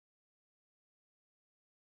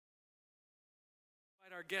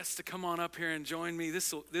our guests to come on up here and join me.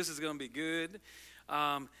 This is going to be good.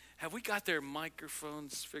 Have we got their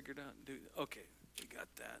microphones figured out? Okay, we got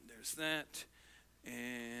that. There's that.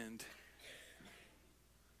 And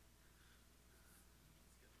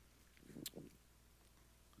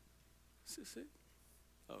is this it?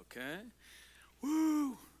 Okay.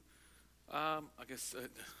 Woo! I guess,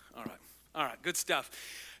 all right, good stuff.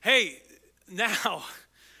 Hey, now,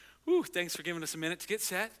 thanks for giving us a minute to get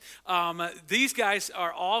set. These guys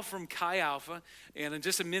are all from Chi Alpha, and in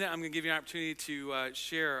just a minute, I'm going to give you an opportunity to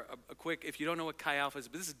share a quick, if you don't know what Chi Alpha is,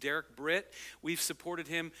 but this is Derek Britt. We've supported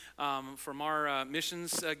him from our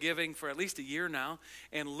missions giving for at least a year now.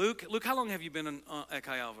 And Luke, how long have you been at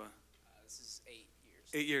Chi Alpha? This is 8 years.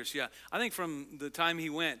 8 years, yeah. I think from the time he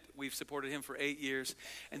went, we've supported him for 8 years.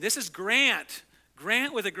 And this is Grant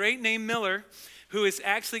with a great name, Miller, who is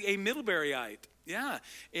actually a Middleburyite. Yeah,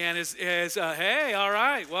 and hey, all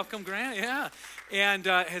right, welcome, Grant, yeah. And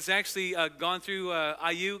has actually gone through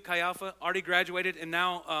IU, Chi Alpha, already graduated, and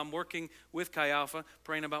now working with Chi Alpha,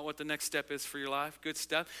 praying about what the next step is for your life. Good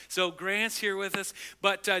stuff. So Grant's here with us.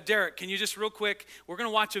 But Derek, can you just real quick, we're going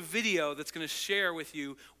to watch a video that's going to share with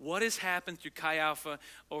you what has happened through Chi Alpha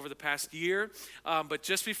over the past year. But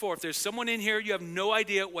just before, if there's someone in here, you have no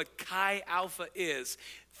idea what Chi Alpha is,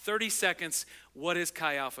 30 seconds, what is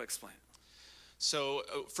Chi Alpha? Explain. So,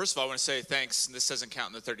 first of all, I want to say thanks. This doesn't count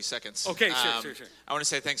in the 30 seconds. Okay, sure. I want to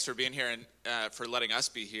say thanks for being here and for letting us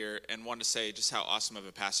be here, and want to say just how awesome of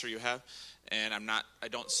a pastor you have. And I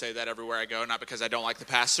don't say that everywhere I go, not because I don't like the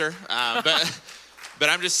pastor, but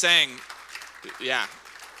I'm just saying, yeah.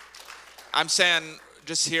 I'm saying,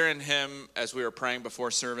 just hearing him as we were praying before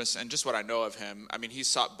service, and just what I know of him, I mean, he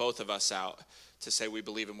sought both of us out to say we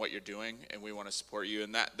believe in what you're doing and we want to support you,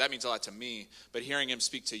 and that means a lot to me. But hearing him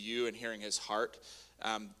speak to you and hearing his heart,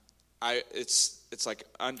 it's like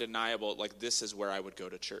undeniable. Like, this is where I would go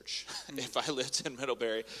to church if I lived in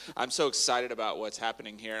Middlebury. I'm so excited about what's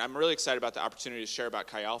happening here, and I'm really excited about the opportunity to share about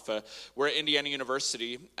Chi Alpha. We're at Indiana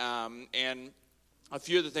University, and a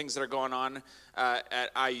few of the things that are going on at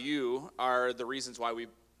IU are the reasons why we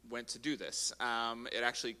went to do this. It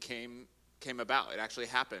actually came about. It actually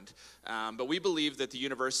happened. But we believe that the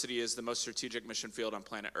university is the most strategic mission field on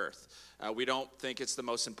planet Earth. We don't think it's the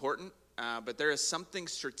most important, but there is something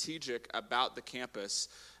strategic about the campus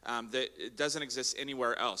that it doesn't exist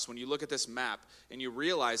anywhere else. When you look at this map and you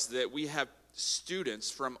realize that we have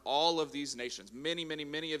students from all of these nations, many, many,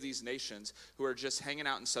 many of these nations who are just hanging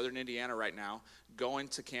out in southern Indiana right now, going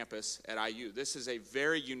to campus at IU. This is a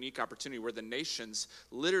very unique opportunity where the nations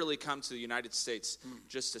literally come to the United States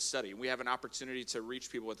just to study. We have an opportunity to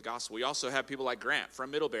reach people with the gospel. We also have people like Grant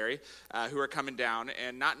from Middlebury who are coming down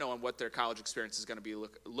and not knowing what their college experience is going to be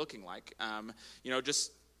looking like.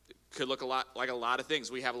 Just could look a lot like a lot of things.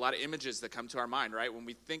 We have a lot of images that come to our mind, right? When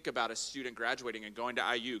we think about a student graduating and going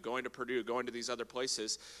to IU, going to Purdue, going to these other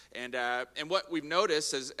places. And what we've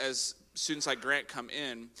noticed as students like Grant come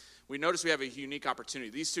in, we notice we have a unique opportunity.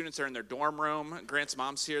 These students are in their dorm room. Grant's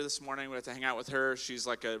mom's here this morning. We have to hang out with her. She's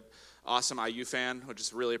like a awesome IU fan. We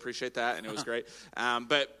just really appreciate that, and it was great.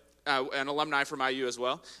 But an alumni from IU as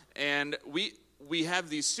well. And we have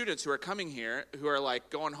these students who are coming here who are like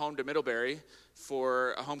going home to Middlebury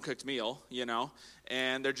for a home-cooked meal,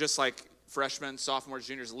 and they're just like freshmen, sophomores,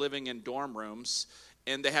 juniors living in dorm rooms,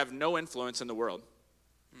 and they have no influence in the world.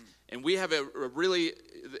 And we have a really,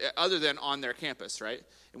 other than on their campus, right?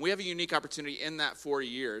 And we have a unique opportunity in that 4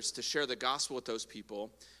 years to share the gospel with those people,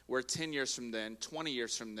 where 10 years from then, 20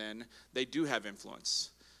 years from then, they do have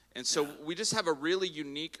influence. And so we just have a really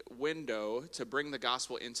unique window to bring the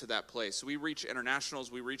gospel into that place. So we reach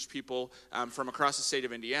internationals, we reach people from across the state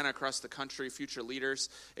of Indiana, across the country, future leaders,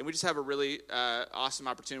 and we just have a really awesome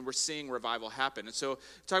opportunity. We're seeing revival happen. And so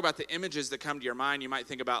talk about the images that come to your mind. You might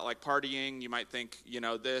think about like partying, you might think,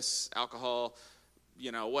 this, alcohol,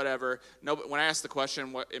 whatever. No, when I ask the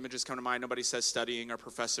question, what images come to mind, nobody says studying or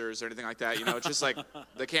professors or anything like that. It's just like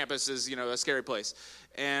the campus is, a scary place.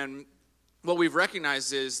 And what we've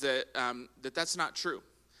recognized is that that's not true.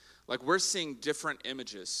 Like, we're seeing different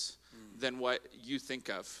images than what you think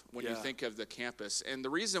of when you think of the campus. And the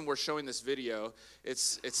reason we're showing this video,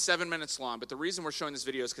 it's 7 minutes long, but the reason we're showing this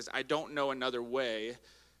video is because I don't know another way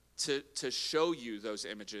to show you those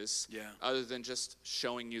images other than just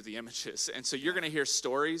showing you the images. And so you're going to hear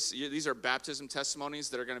stories. These are baptism testimonies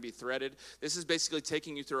that are going to be threaded. This is basically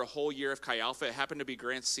taking you through a whole year of Chi Alpha. It happened to be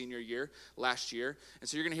Grant's senior year last year. And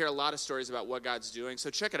so you're going to hear a lot of stories about what God's doing.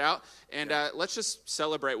 So check it out, and let's just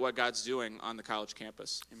celebrate what God's doing on the college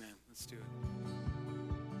campus. Amen. Let's do it.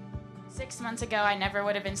 6 months ago, I never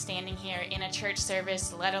would have been standing here in a church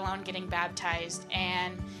service, let alone getting baptized,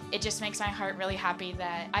 and it just makes my heart really happy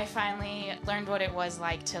that I finally learned what it was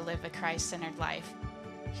like to live a Christ-centered life.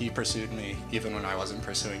 He pursued me even when I wasn't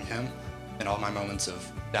pursuing him. In all my moments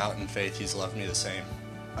of doubt and faith, he's loved me the same.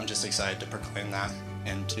 I'm just excited to proclaim that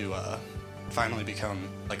and to finally become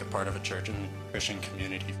like a part of a church and Christian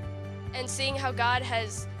community. And seeing how God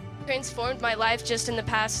has transformed my life just in the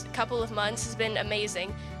past couple of months has been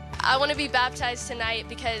amazing. I want to be baptized tonight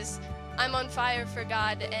because I'm on fire for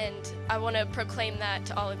God, and I want to proclaim that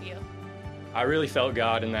to all of you. I really felt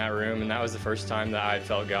God in that room, and that was the first time that I'd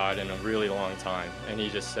felt God in a really long time. And he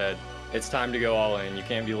just said, it's time to go all in. You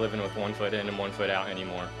can't be living with 1 foot in and 1 foot out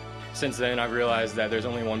anymore. Since then, I've realized that there's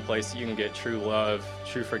only one place that you can get true love,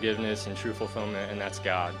 true forgiveness, and true fulfillment, and that's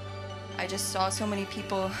God. I just saw so many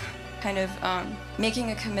people kind of making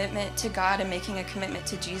a commitment to God and making a commitment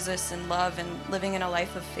to Jesus and love and living in a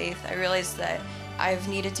life of faith. I realized that I've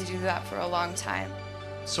needed to do that for a long time.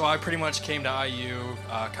 So I pretty much came to IU,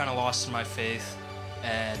 kind of lost in my faith,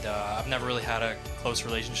 and I've never really had a close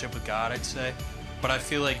relationship with God, I'd say. But I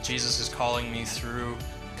feel like Jesus is calling me through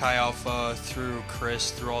Chi Alpha, through Chris,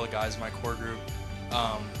 through all the guys in my core group,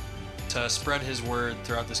 to spread his word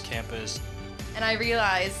throughout this campus. And I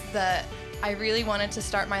realized that I really wanted to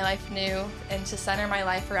start my life new and to center my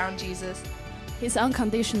life around Jesus. His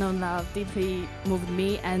unconditional love deeply moved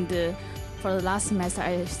me, and for the last semester,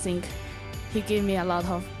 I think he gave me a lot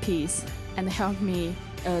of peace and helped me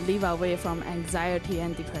live away from anxiety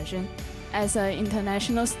and depression. As an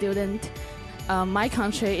international student, my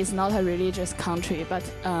country is not a religious country, but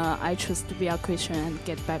I choose to be a Christian and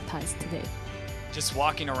get baptized today. Just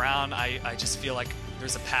walking around, I just feel like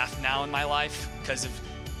there's a path now in my life because of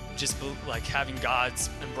just like having God's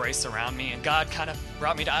embrace around me, and God kind of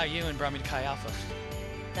brought me to IU and brought me to Chi Alpha.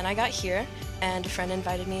 Then I got here, and a friend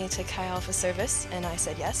invited me to Chi Alpha service, and I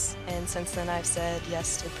said yes. And since then, I've said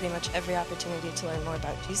yes to pretty much every opportunity to learn more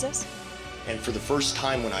about Jesus. And for the first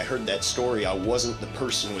time when I heard that story, I wasn't the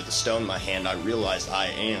person with the stone in my hand. I realized I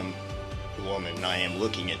am the woman, and I am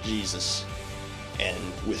looking at Jesus, and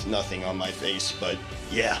with nothing on my face, but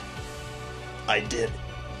yeah, I did.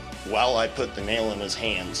 While I put the nail in his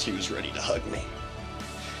hands, he was ready to hug me.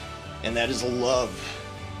 And that is a love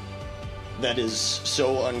that is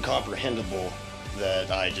so uncomprehendable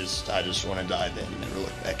that I just want to dive in and never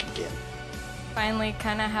look back again. Finally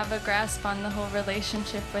kind of have a grasp on the whole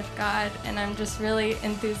relationship with God, and I'm just really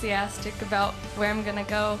enthusiastic about where I'm going to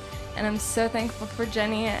go. And I'm so thankful for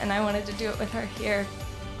Jenny, and I wanted to do it with her here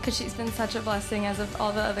because she's been such a blessing, as of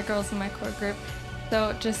all the other girls in my core group.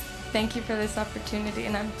 So just thank you for this opportunity,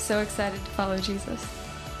 and I'm so excited to follow Jesus.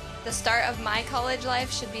 The start of my college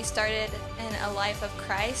life should be started in a life of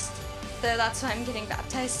Christ, so that's why I'm getting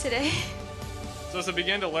baptized today. So as I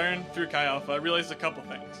began to learn through Chi Alpha, I realized a couple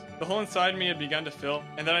things. The hole inside me had begun to fill,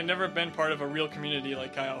 and that I'd never been part of a real community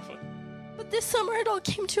like Chi Alpha. But this summer it all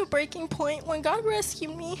came to a breaking point when God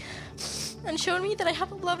rescued me and showed me that I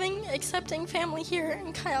have a loving, accepting family here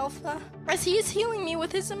in Chi Alpha. As He is healing me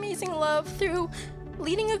with His amazing love through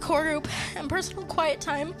leading a core group and personal quiet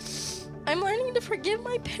time, I'm learning to forgive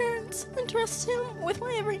my parents and trust Him with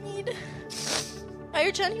my every need. I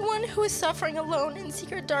urge anyone who is suffering alone in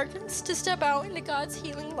secret darkness to step out into God's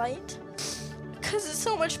healing light, because it's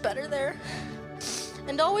so much better there.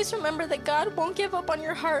 And always remember that God won't give up on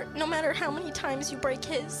your heart no matter how many times you break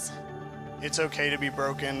His. It's okay to be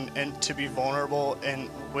broken and to be vulnerable and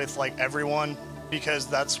with everyone, because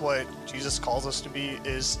that's what Jesus calls us to be,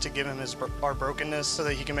 is to give Him our brokenness so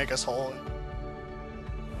that He can make us whole.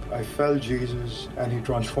 I felt Jesus and He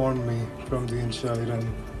transformed me from the inside,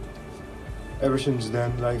 and ever since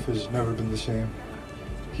then life has never been the same.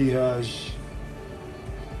 He's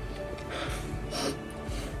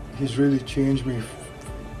really changed me,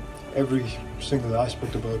 every single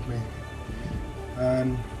aspect about me.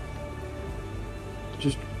 And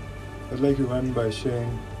just I'd like to end by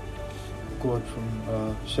saying a quote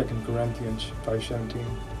from 2 Corinthians 5:17,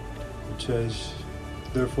 which says,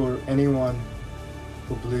 "Therefore anyone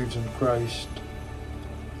who believes in Christ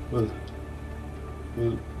will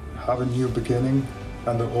have a new beginning,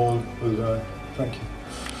 and the old will die." Thank you.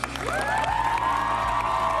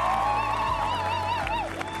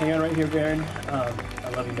 Hang on right here, Baron. I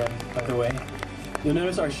love you, man, by the way. You'll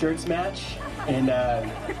notice our shirts match, and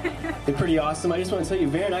they're pretty awesome. I just want to tell you,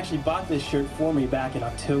 Baron actually bought this shirt for me back in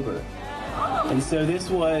October. And so this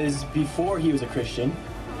was before he was a Christian.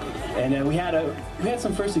 And we had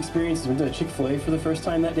some first experiences. We went to Chick-fil-A for the first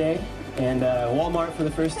time that day, and Walmart for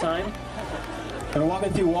the first time. And we're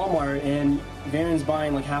walking through Walmart, and Baron's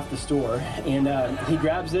buying half the store. And he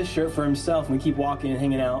grabs this shirt for himself, and we keep walking and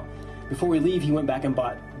hanging out. before we leave, he went back and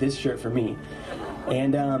bought this shirt for me.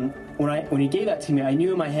 And when he gave that to me, I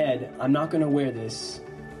knew in my head, I'm not going to wear this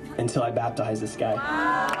until I baptize this guy.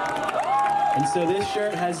 And so this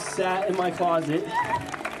shirt has sat in my closet.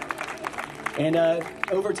 And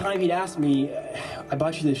over time, he'd ask me, I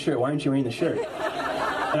bought you this shirt, why aren't you wearing the shirt?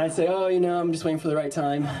 And I'd say, oh, I'm just waiting for the right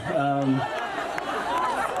time.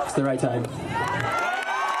 It's the right time.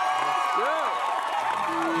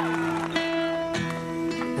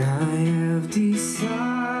 I have decided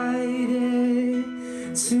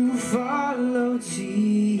to follow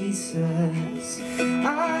Jesus.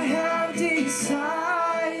 I have decided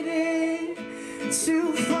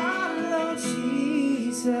to follow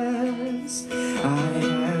Jesus. I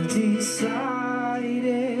have decided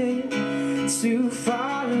to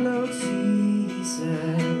follow Jesus.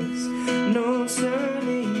 No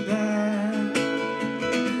turning back,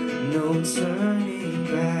 no turning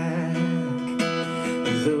back.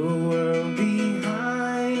 The world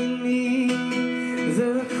behind me,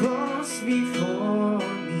 the cross before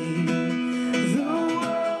me. The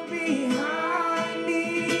world behind me,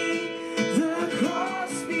 the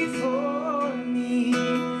cross before me.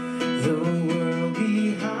 The world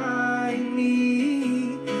behind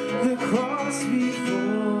me, the cross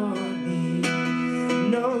before me.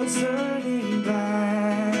 No turning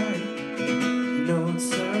back, no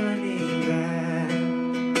turning back.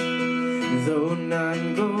 Though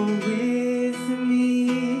none go with me,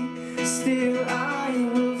 still I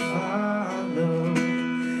will follow.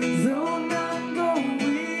 Though none go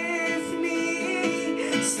with me,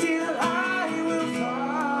 still I will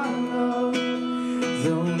follow.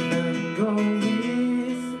 Though none go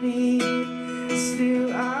with me, still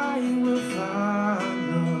I will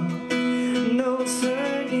follow. No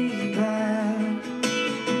turning back,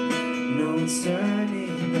 no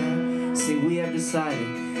turning back. See, we have decided.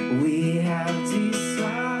 We have decided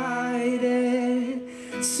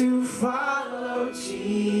to follow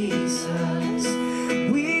Jesus.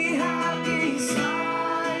 We have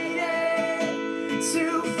decided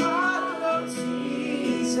to follow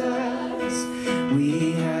Jesus.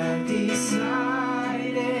 We have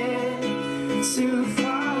decided to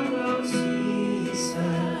follow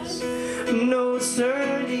Jesus. No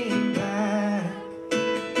turning back,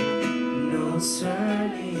 no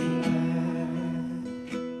turning back.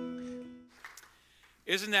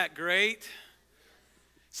 Isn't that great?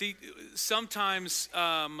 See, sometimes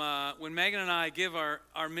when Megan and I give our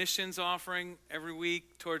missions offering every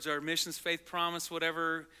week towards our missions faith promise,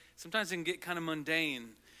 whatever, sometimes it can get kind of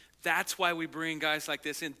mundane. That's why we bring guys like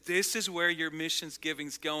this in. This is where your missions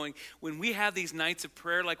giving's going. When we have these nights of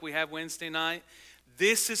prayer like we have Wednesday night,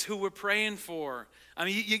 this is who we're praying for. I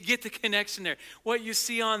mean, you get the connection there. What you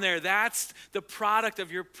see on there, that's the product of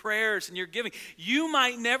your prayers and your giving. You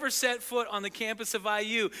might never set foot on the campus of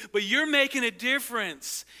IU, but you're making a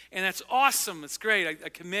difference. And that's awesome. It's great. I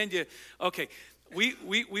commend you. Okay, we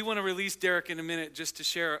want to release Derek in a minute just to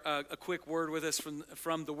share a quick word with us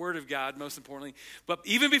from the Word of God, most importantly. But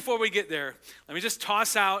even before we get there, let me just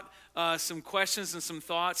toss out some questions and some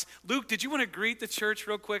thoughts. Luke, did you want to greet the church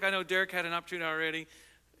real quick? I know Derek had an opportunity already.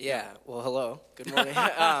 Yeah, well, hello. Good morning.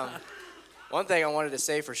 One thing I wanted to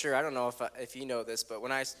say for sure, I don't know if you know this, but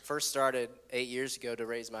when I first started 8 years ago to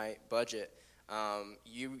raise my budget,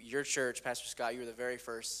 your church, Pastor Scott, you were the very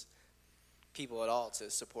first people at all to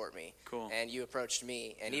support me. Cool. And you approached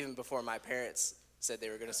me, and even before my parents said they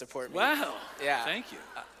were going to support me. Wow. Yeah. Thank you.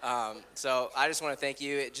 So I just want to thank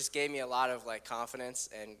you. It just gave me a lot of confidence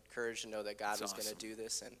and courage to know that God was going to do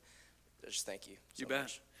this, and just thank you so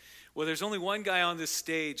much. Well, there's only one guy on this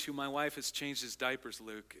stage who my wife has changed his diapers,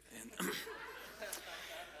 Luke.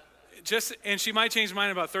 And she might change mine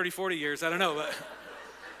in about 30, 40 years. I don't know. But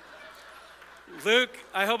Luke,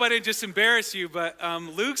 I hope I didn't just embarrass you, but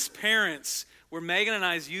Luke's parents were Megan and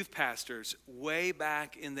I's youth pastors way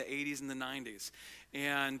back in the 80s and the 90s.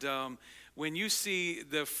 And when you see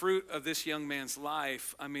the fruit of this young man's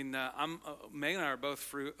life, I mean, Megan and I are both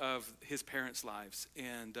fruit of his parents' lives.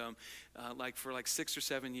 And for 6 or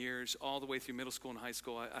 7 years, all the way through middle school and high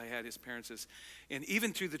school, I had his parents as, and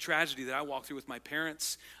even through the tragedy that I walked through with my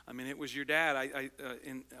parents. I mean, it was your dad. I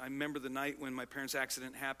remember the night when my parents'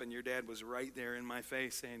 accident happened. Your dad was right there in my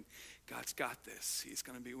face saying, God's got this. He's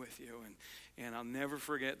going to be with you. And I'll never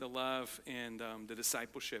forget the love and the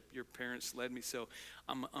discipleship your parents led me. So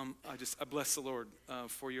I bless the Lord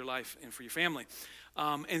for your life and for your family.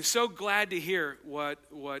 And so glad to hear what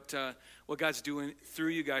God's doing through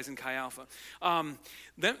you guys in Chi Alpha.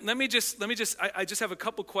 Let me just. I just have a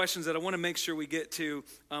couple questions that I want to make sure we get to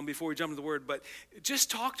before we jump into the Word. But just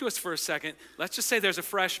talk to us for a second. Let's just say there's a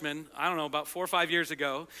freshman, I don't know, about 4 or 5 years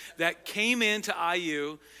ago, that came into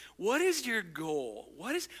IU. What is your goal?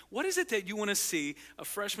 What is it that you want to see? A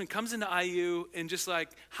freshman comes into IU and just like,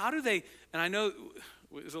 how do they? And I know.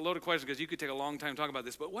 It's a loaded question because you could take a long time to talk about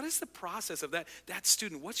this, but what is the process of that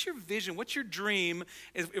student? What's your vision? What's your dream?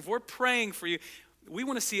 If we're praying for you, we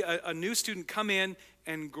want to see a new student come in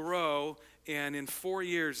and grow, and in 4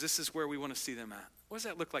 years, this is where we want to see them at. What does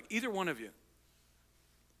that look like? Either one of you.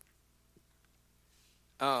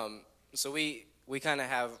 So we kind of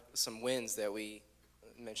have some wins that we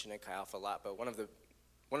mention in Chi Alpha a lot, but one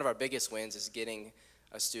of our biggest wins is getting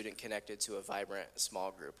a student connected to a vibrant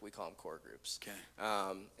small group. We call them core groups. Okay.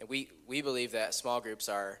 And we believe that small groups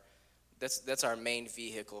that's our main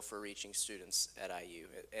vehicle for reaching students at IU.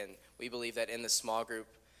 And we believe that in the small group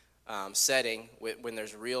setting, when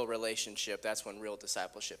there's real relationship, that's when real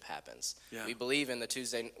discipleship happens. Yeah. We believe in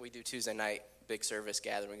we do Tuesday night big service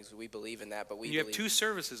gatherings. We believe in that, but you have 2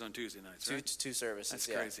 services on Tuesday nights, right? Two services. That's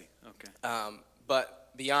crazy. Okay. But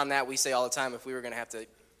beyond that, we say all the time, if we were going to have to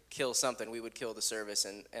kill something, we would kill the service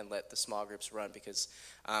and let the small groups run, because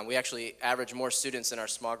we actually average more students in our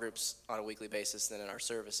small groups on a weekly basis than in our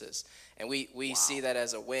services. And we see that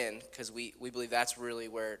as a win, because we believe that's really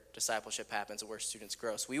where discipleship happens and where students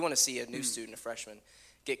grow. So we want to see a new student, a freshman,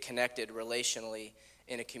 get connected relationally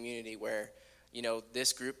in a community where,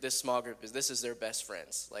 this small group this is their best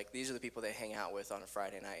friends. Like, these are the people they hang out with on a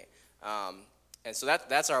Friday night. And so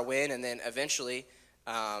that's our win. And then eventually,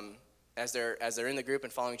 as they're in the group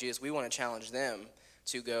and following Jesus, we want to challenge them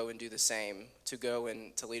to go and do the same, to go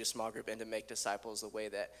and to lead a small group and to make disciples the way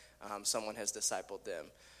that someone has discipled them.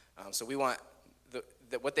 So we want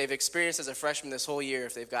what they've experienced as a freshman this whole year,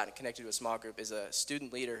 if they've gotten connected to a small group, is a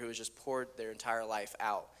student leader who has just poured their entire life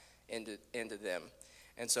out into them.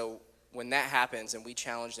 And so when that happens and we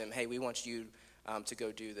challenge them, hey, we want you to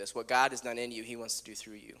go do this. What God has done in you, he wants to do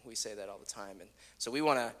through you. We say that all the time. And so we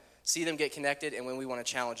want to see them get connected, and when we want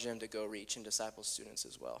to challenge them to go reach and disciple students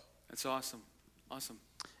as well. That's awesome. Awesome.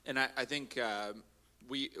 And I think the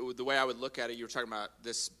way I would look at it, you were talking about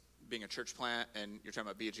this being a church plant, and you're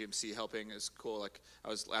talking about BGMC helping is cool. Like,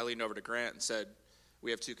 I leaned over to Grant and said,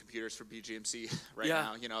 we have 2 computers for BGMC right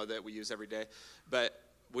now, that we use every day. But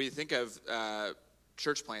when you think of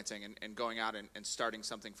church planting and going out and starting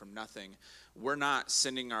something from nothing, we're not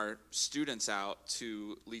sending our students out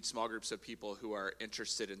to lead small groups of people who are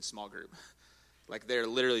interested in small group. Like, they're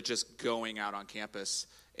literally just going out on campus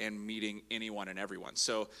and meeting anyone and everyone.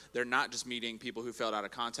 So they're not just meeting people who filled out a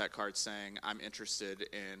contact card saying, I'm interested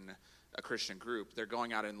in a Christian group. They're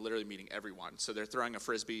going out and literally meeting everyone. So they're throwing a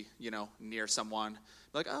Frisbee, near someone.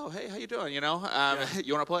 Like, oh, hey, how you doing? You want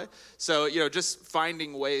to play? So, just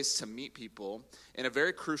finding ways to meet people in a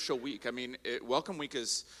very crucial week. I mean, Welcome Week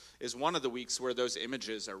is one of the weeks where those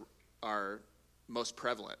images are most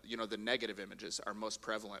prevalent. The negative images are most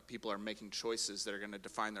prevalent. People are making choices that are going to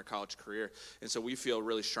define their college career. And so we feel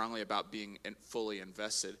really strongly about being fully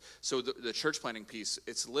invested. So the church planting piece,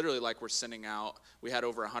 it's literally like we're sending out, we had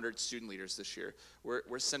over 100 student leaders this year.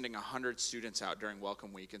 We're sending 100 students out during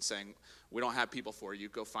Welcome Week and saying, we don't have people for you,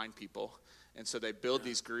 go find people. And so they build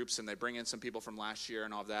these groups, and they bring in some people from last year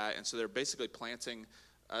and all of that. And so they're basically planting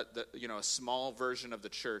a small version of the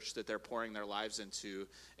church that they're pouring their lives into,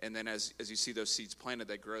 and then as you see those seeds planted,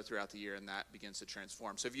 they grow throughout the year, and that begins to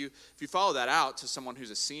transform. So if you follow that out to someone who's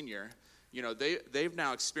a senior, they've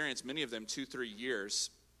now experienced, many of them, 2-3 years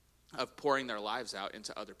of pouring their lives out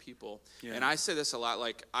into other people. Yeah. And I say this a lot,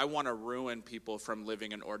 like, I want to ruin people from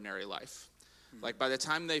living an ordinary life. Like, by the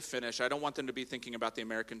time they finish, I don't want them to be thinking about the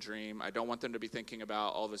American dream. I don't want them to be thinking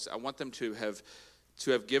about all this. I want them to have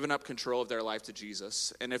given up control of their life to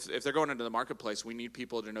Jesus. And if they're going into the marketplace, we need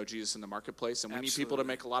people to know Jesus in the marketplace, and we need people to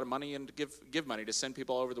make a lot of money and give money to send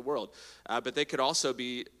people all over the world. But they could also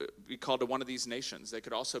be called to one of these nations. They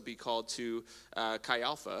could also be called to Chi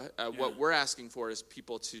Alpha. What we're asking for is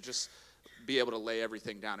people to just be able to lay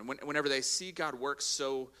everything down. And whenever they see God work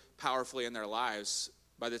so powerfully in their lives,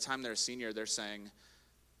 by the time they're a senior, they're saying,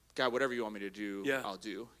 God, whatever you want me to do, I'll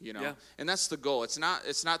do, And that's the goal. It's not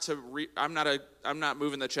I'm not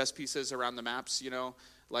moving the chess pieces around the maps,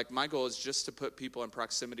 Like, my goal is just to put people in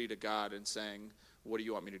proximity to God and saying, what do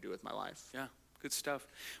you want me to do with my life? Yeah, good stuff.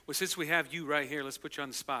 Well, since we have you right here, let's put you on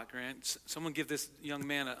the spot, Grant. Someone give this young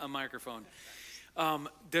man a microphone.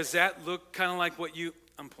 Does that look kind of like what you,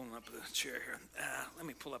 I'm pulling up a chair here. Let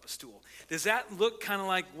me pull up a stool. Does that look kind of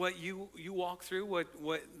like what you walked through, what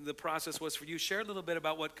the process was for you? Share a little bit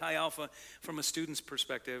about what Chi Alpha, from a student's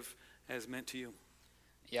perspective, has meant to you.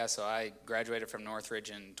 Yeah, so I graduated from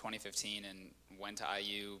Northridge in 2015 and went to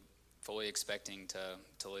IU fully expecting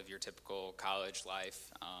to live your typical college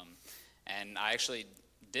life. And I actually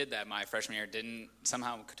did that my freshman year. Didn't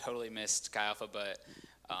somehow totally missed Chi Alpha, but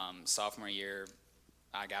sophomore year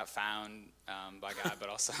I got found by God, but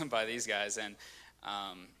also by these guys.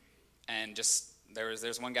 And just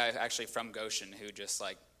there's one guy actually from Goshen who just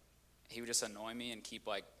he would just annoy me and keep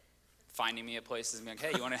finding me at places and be like,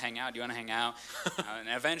 hey, you want to hang out? Do you want to hang out? And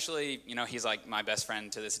eventually, he's my best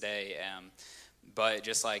friend to this day. But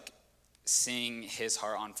just seeing his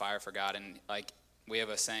heart on fire for God, and we have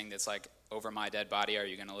a saying that's over my dead body, are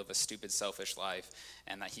you going to live a stupid, selfish life?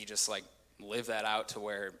 And that he just lived that out to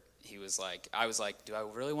where he was I was do I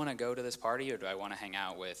really want to go to this party, or do I want to hang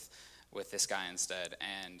out with this guy instead?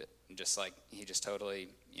 And just he just totally,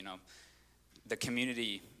 the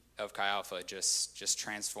community of Chi Alpha just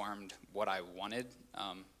transformed what I wanted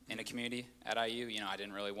in a community at IU. I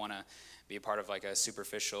didn't really want to be a part of a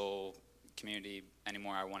superficial community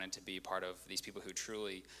anymore. I wanted to be part of these people who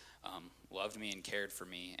truly loved me and cared for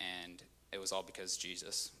me, and it was all because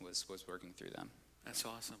Jesus was working through them. That's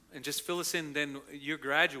awesome. And just fill us in, then you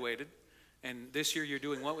graduated, and this year you're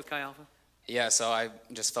doing what with Chi Alpha? Yeah, so I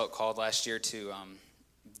just felt called last year to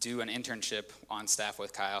do an internship on staff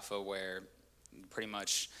with Chi Alpha, where pretty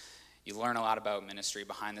much you learn a lot about ministry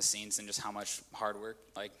behind the scenes and just how much hard work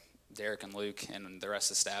Derek and Luke and the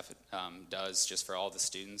rest of the staff does just for all the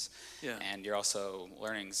students. Yeah. And you're also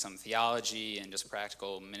learning some theology and just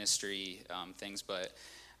practical ministry things, but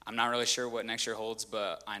I'm not really sure what next year holds,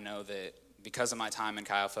 but I know that because of my time in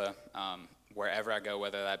Chi Alpha, wherever I go,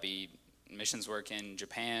 whether that be missions work in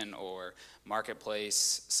Japan or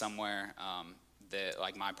marketplace somewhere,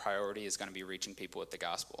 that my priority is going to be reaching people with the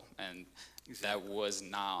gospel, and that was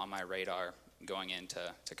not on my radar going into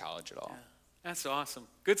college at all. Yeah. That's awesome.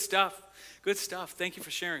 Good stuff. Good stuff. Thank you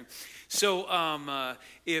for sharing. So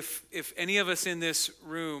if any of us in this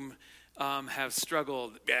room have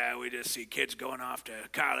struggled, we just see kids going off to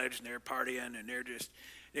college and they're partying and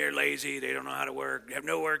they're lazy, they don't know how to work, they have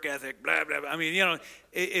no work ethic, blah, blah, blah. I mean,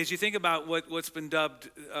 as you think about what's been dubbed,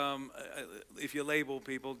 if you label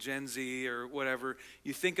people Gen Z or whatever,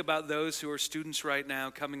 you think about those who are students right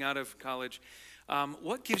now coming out of college.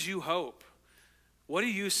 What gives you hope? What do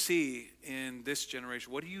you see in this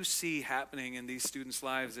generation? What do you see happening in these students'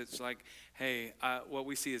 lives? It's hey, what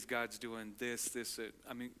we see is God's doing this.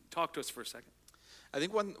 I mean, talk to us for a second. I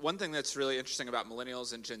think one thing that's really interesting about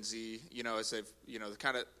millennials and Gen Z, is they've,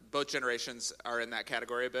 kind of both generations are in that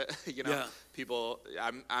category a bit. Yeah. People,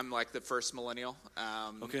 I'm the first millennial.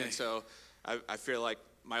 Okay. And so I feel like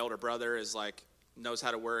my older brother is knows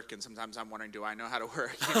how to work, and sometimes I'm wondering, do I know how to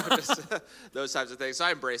work? Just those types of things. So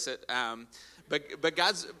I embrace it. But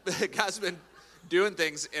God's been doing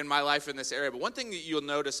things in my life in this area. But one thing that you'll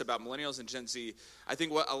notice about millennials and Gen Z, I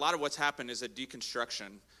think a lot of what's happened is a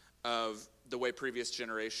deconstruction of the way previous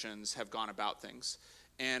generations have gone about things.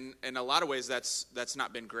 And in a lot of ways, that's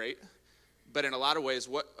not been great. But in a lot of ways,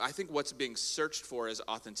 what's being searched for is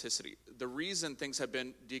authenticity. The reason things have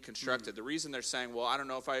been deconstructed, the reason they're saying, well, I don't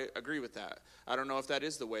know if I agree with that, I don't know if that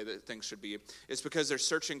is the way that things should be, is because they're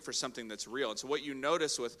searching for something that's real. And so what you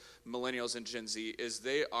notice with millennials and Gen Z is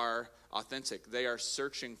they are authentic. They are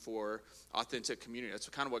searching for authentic community. That's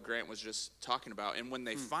kind of what Grant was just talking about. And when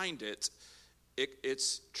they find it,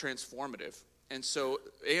 it's transformative. And so,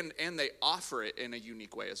 and they offer it in a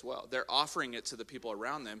unique way as well. They're offering it to the people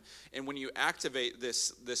around them. And when you activate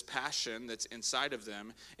this passion that's inside of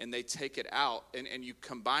them, and they take it out, and you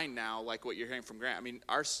combine now, what you're hearing from Grant. I mean,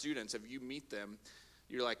 our students, if you meet them,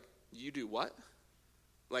 you're like, you do what?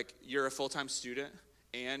 You're a full-time student,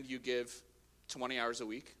 and you give 20 hours a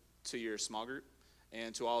week to your small group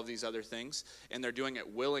and to all of these other things, and they're doing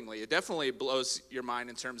it willingly. It definitely blows your mind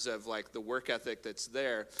in terms of the work ethic that's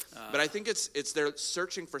there. But I think it's they're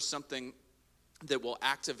searching for something that will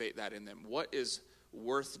activate that in them. What is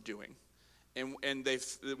worth doing? And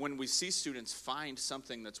when we see students find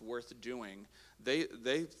something that's worth doing, they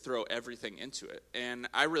throw everything into it. And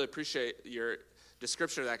I really appreciate your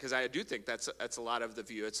description of that, because I do think that's a lot of the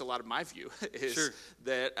view. It's a lot of my view is sure.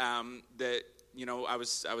 that I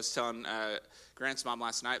was telling Grant's mom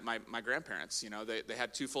last night, my grandparents, they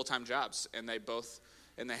had 2 full-time jobs, and they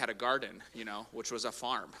had a garden, which was a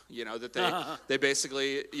farm, that they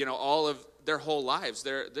basically, all of their whole lives,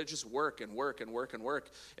 they're just work and work and work and work.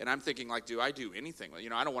 And I'm thinking, do I do anything?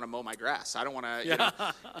 I don't want to mow my grass. I don't want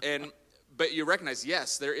to, but you recognize,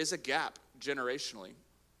 yes, there is a gap generationally.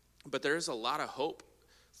 but there is a lot of hope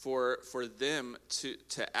for them to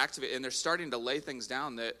activate, and they're starting to lay things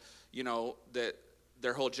down that, that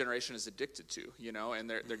their whole generation is addicted to, and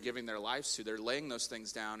they're giving their lives to. They're laying those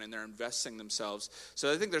things down, and they're investing themselves.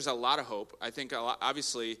 So I think there's a lot of hope. I think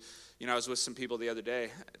obviously, I was with some people the other day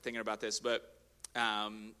thinking about this, but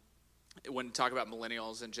when you talk about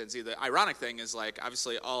millennials and Gen Z, the ironic thing is, like,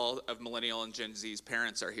 obviously all of millennial and Gen Z's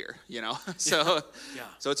parents are here, so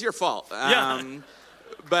so it's your fault.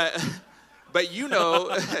 But like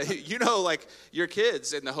your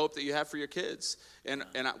kids and the hope that you have for your kids. And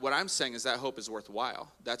what I'm saying is that hope is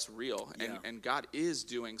worthwhile. That's real. And God is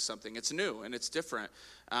doing something. It's new and it's different.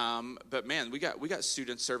 But man, we got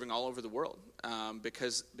students serving all over the world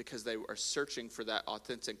because they are searching for that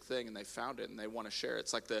authentic thing, and they found it and they want to share it.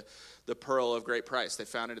 It's like the pearl of great price. They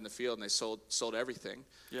found it in the field and they sold everything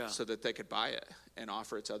so that they could buy it and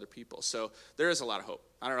offer it to other people. So there is a lot of hope.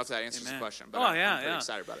 I don't know if that answers the question, but I'm pretty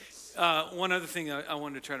excited about it. One other thing I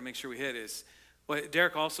wanted to try to make sure we hit is,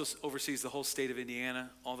 Derek also oversees the whole state of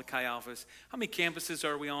Indiana, all the Chi Alphas. How many campuses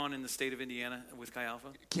are we on in the state of Indiana with Chi Alpha?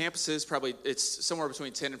 Campuses, probably, it's somewhere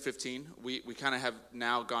between 10 and 15. We kind of have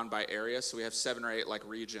now gone by area, so we have 7 or 8 like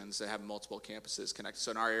regions that have multiple campuses connected.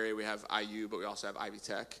 So in our area, we have IU, but we also have Ivy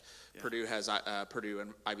Tech. Yeah. Purdue has Purdue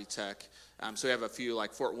and Ivy Tech. So we have a few,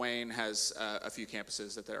 like Fort Wayne has a few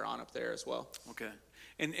campuses that they're on up there as well. Okay.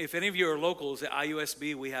 And if any of you are locals at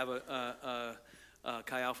IUSB, we have a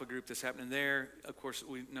Chi Alpha group that's happening there. Of course,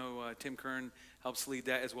 we know Tim Kern helps lead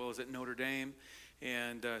that, as well as at Notre Dame.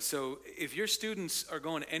 And so if your students are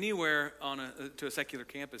going anywhere to a secular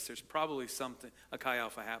campus, there's probably a Chi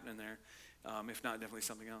Alpha happening there. If not, definitely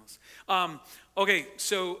something else. Okay,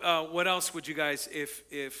 so what else would you guys, if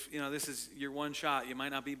this is your one shot, you might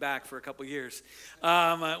not be back for a couple years.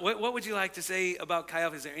 What would you like to say about Chi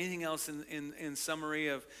Alpha? Is there anything else in summary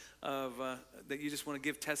of that you just want to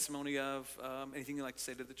give testimony of? Anything you'd like to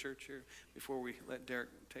say to the church here before we let Derek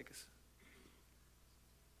take us?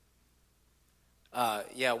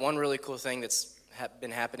 One really cool thing that's been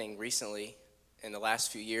happening recently in the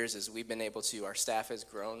last few years is we've been able to, our staff has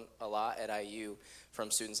grown a lot at IU from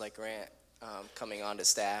students like Grant coming on to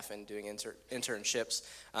staff and doing internships.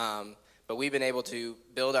 But we've been able to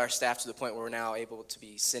build our staff to the point where we're now able to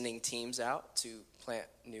be sending teams out to plant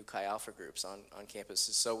new Chi Alpha groups on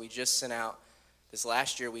campuses. So we just sent out, this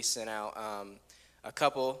last year we sent out a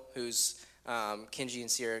couple who's Kenji and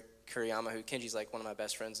Sierra Kuriyama, who Kenji's like one of my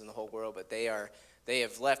best friends in the whole world, but they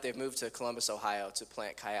have left. They've moved to Columbus, Ohio, to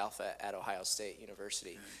plant Chi Alpha at Ohio State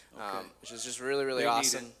University, which is just really, really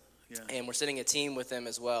awesome. Yeah. And we're sending a team with them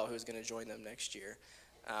as well, who's going to join them next year.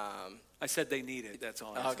 I said they need it. That's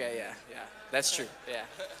all. Okay, yeah, that's true. Yeah.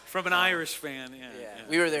 From an Irish fan, yeah.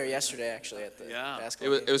 We were there yesterday, actually, at the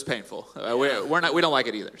basketball game. It was painful. We don't like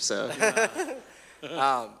it either. So.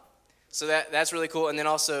 So that's really cool. And then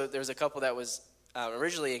also there's a couple that was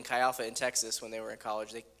originally in Chi Alpha in Texas when they were in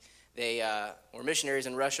college. They were missionaries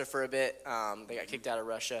in Russia for a bit. They got kicked out of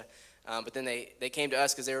Russia. But then they came to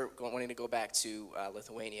us because they were wanting to go back to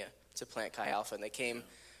Lithuania to plant Chi Alpha. And they came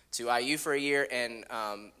to IU for a year and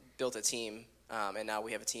built a team. And now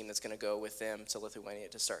we have a team that's going to go with them to Lithuania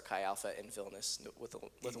to start Chi Alpha in Vilnius with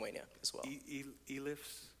Lithuania as well.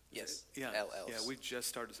 ELIFs? Yes. Yeah. LLs. Yeah, we just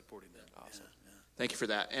started supporting them. Awesome. Yeah. Thank you for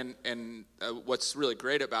that. And what's really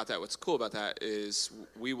great about that, what's cool about that is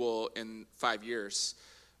we will, in 5 years,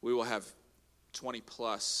 we will have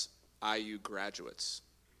 20-plus IU graduates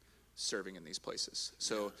serving in these places.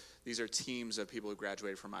 So these are teams of people who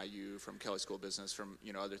graduated from IU, from Kelley School of Business, from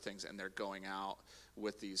other things, and they're going out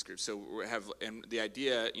with these groups. So we have, and the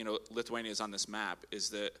idea, Lithuania is on this map, is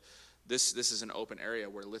that this is an open area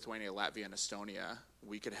where Lithuania, Latvia, and Estonia,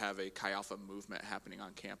 we could have a Chi Alpha movement happening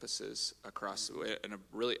on campuses across in a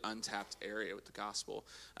really untapped area with the gospel,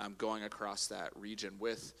 going across that region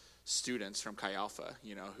with students from Chi Alpha,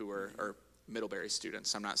 who are Middlebury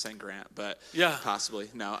students. I'm not saying Grant, but possibly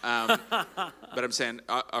no. But I'm saying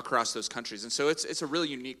across those countries, and so it's a really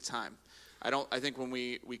unique time. I think when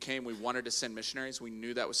we came, we wanted to send missionaries. We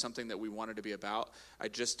knew that was something that we wanted to be about. I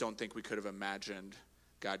just don't think we could have imagined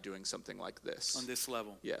God doing something like this on this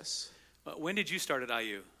level. Yes. When did you start at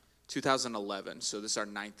IU? 2011. So this is our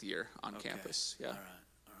 9th year on campus. Yeah. All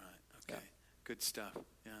right. Okay. Good stuff.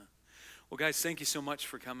 Yeah. Well, guys, thank you so much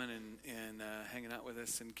for coming and hanging out with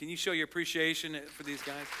us. And can you show your appreciation for these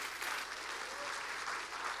guys?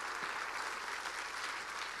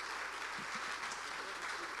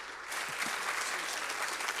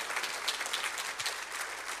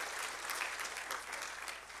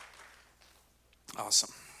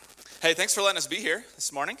 Awesome. Hey, thanks for letting us be here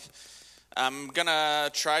this morning. I'm going to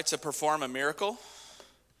try to perform a miracle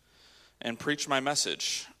and preach my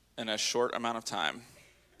message. in a short amount of time.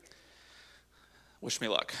 Wish me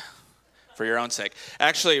luck. For your own sake.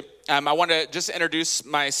 Actually, I want to just introduce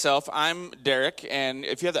myself. I'm Derek, and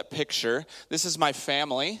if you have that picture, this is my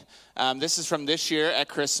family. This is from this year at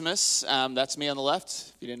Christmas. That's me on the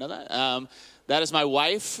left, if you didn't know that. That is my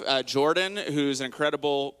wife, Jordan, who's an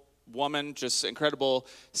incredible woman, just incredible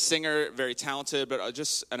singer, very talented, but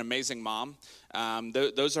just an amazing mom.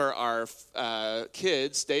 Those are our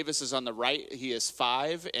kids. Davis is on the right. He is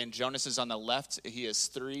 5, and Jonas is on the left. He is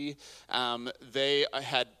 3. They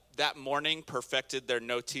had that morning perfected their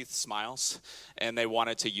no-teeth smiles, and they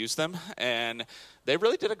wanted to use them, and they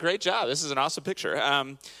really did a great job. This is an awesome picture.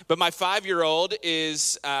 But my 5-year-old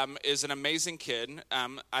is an amazing kid.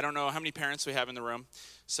 I don't know how many parents we have in the room,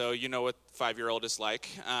 so you know what 5-year-old is like.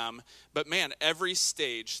 But man, every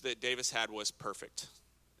stage that Davis had was perfect.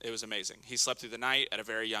 It was amazing. He slept through the night at a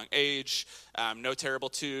very young age. No terrible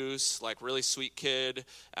twos, like really sweet kid.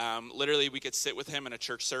 Literally, we could sit with him in a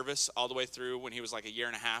church service all the way through when he was like 1.5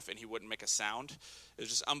 years, and he wouldn't make a sound. It was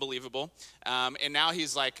just unbelievable. And now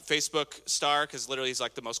he's like Facebook star because literally he's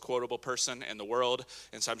like the most quotable person in the world.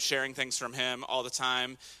 And so I'm sharing things from him all the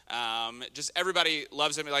time. Just everybody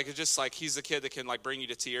loves him. Like it's just like he's the kid that can like bring you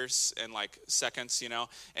to tears in like seconds, you know.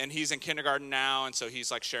 And he's in kindergarten now, and so he's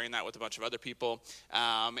like sharing that with a bunch of other people.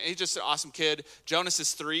 He's just an awesome kid. Jonas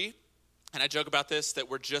is 3. And I joke about this, that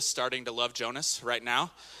we're just starting to love Jonas right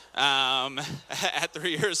now at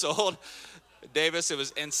 3 years old. Davis, it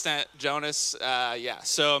was instant. Jonas, yeah.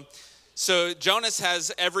 So Jonas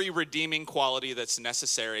has every redeeming quality that's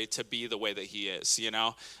necessary to be the way that he is, you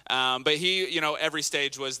know. But he, you know, every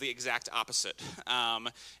stage was the exact opposite.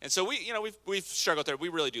 And so we've struggled there. We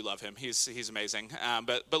really do love him. He's amazing.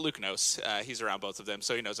 But Luke knows. He's around both of them,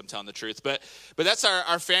 so he knows I'm telling the truth. But that's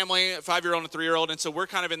our family, 5-year-old and 3-year-old. And so we're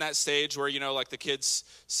kind of in that stage where, you know, like the kids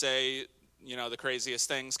say, you know, the craziest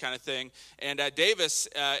things kind of thing. And Davis,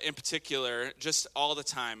 in particular, just all the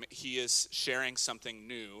time, he is sharing something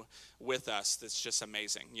new with us that's just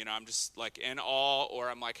amazing. You know, I'm just like in awe, or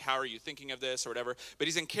I'm like, how are you thinking of this, or whatever. But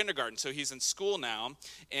he's in kindergarten, so he's in school now,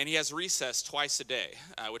 and he has recess twice a day,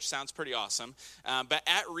 which sounds pretty awesome. But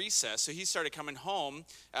at recess, so he started coming home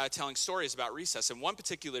telling stories about recess. And one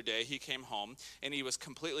particular day, he came home, and he was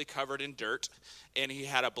completely covered in dirt, and he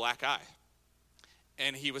had a black eye.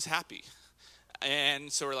 And he was happy.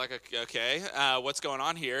 And so we're like, okay, what's going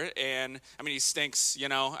on here? And I mean, he stinks, you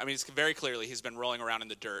know. I mean, it's very clearly he's been rolling around in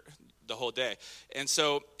the dirt the whole day. And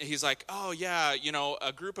so he's like, oh yeah, you know,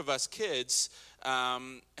 a group of us kids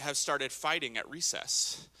have started fighting at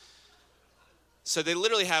recess. So they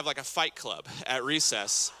literally have like a fight club at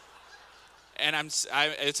recess. And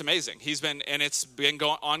it's amazing. It's been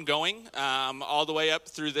ongoing all the way up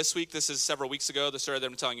through this week. This is several weeks ago, the story that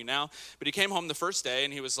I'm telling you now. But he came home the first day,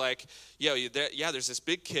 and he was like, there's this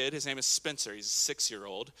big kid. His name is Spencer. He's a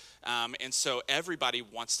 6-year-old. And so everybody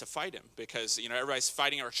wants to fight him because, you know, everybody's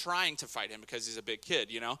fighting or trying to fight him because he's a big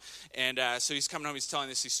kid, you know. And so he's coming home, he's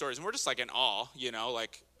telling us these stories. And we're just like in awe, you know,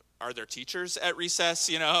 like, are there teachers at recess?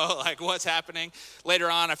 You know, like what's happening?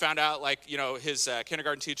 Later on, I found out like, you know, his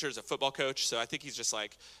kindergarten teacher is a football coach. So I think he's just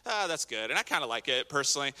like, that's good. And I kind of like it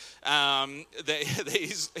personally.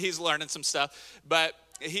 He's learning some stuff, but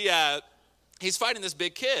he's fighting this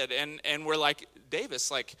big kid. And we're like,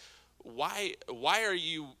 Davis, like, why are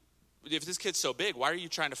you, if this kid's so big, why are you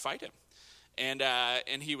trying to fight him?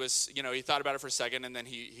 And he was, you know, he thought about it for a second, and then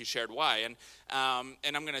he shared why. And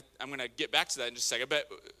I'm gonna get back to that in just a second, but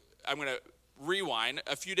I'm going to rewind.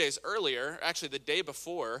 A few days earlier, actually the day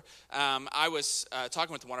before, I was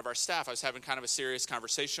talking with one of our staff. I was having kind of a serious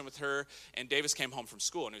conversation with her, and Davis came home from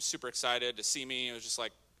school, and he was super excited to see me. It was just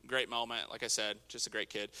like a great moment. Like I said, just a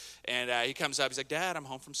great kid. And he comes up, he's like, Dad, I'm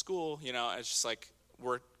home from school. You know, it's just like,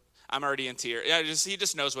 I'm already in tears. Yeah, he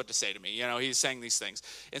just knows what to say to me. You know, he's saying these things.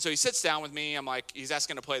 And so he sits down with me. I'm like, he's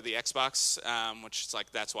asking to play the Xbox, which is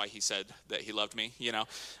like, that's why he said that he loved me, you know.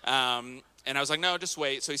 And I was like, no, just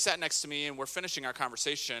wait. So he sat next to me, and we're finishing our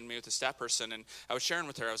conversation, me with the staff person. And I was sharing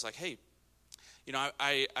with her. I was like, hey, you know,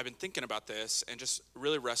 I've been thinking about this and just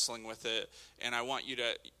really wrestling with it. And I want you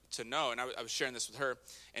to know. And I was sharing this with her.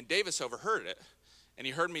 And Davis overheard it. And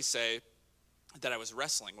he heard me say that I was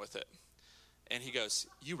wrestling with it. And he goes,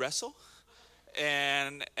 you wrestle?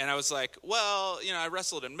 And I was like, well, you know, I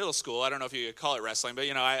wrestled in middle school. I don't know if you could call it wrestling, but,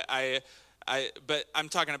 you know, but I'm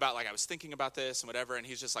talking about, like, I was thinking about this and whatever, and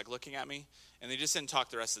he's just, like, looking at me. And he just didn't talk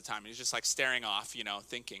the rest of the time. He's just, like, staring off, you know,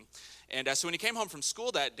 thinking. And so when he came home from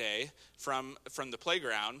school that day from the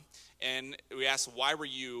playground, and we asked, why were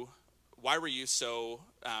you so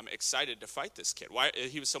excited to fight this kid? Why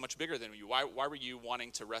he was so much bigger than you? Why were you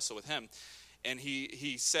wanting to wrestle with him? And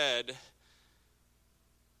he said,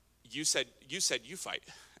 you said you fight.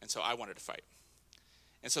 And so I wanted to fight.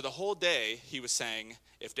 And so the whole day he was saying,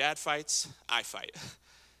 if Dad fights, I fight.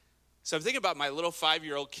 So I'm thinking about my little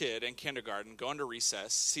 5-year-old kid in kindergarten going to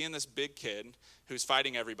recess, seeing this big kid who's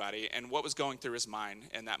fighting everybody, and what was going through his mind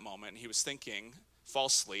in that moment. He was thinking,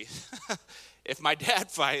 falsely, if my dad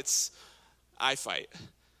fights, I fight.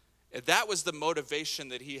 That was the motivation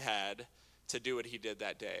that he had to do what he did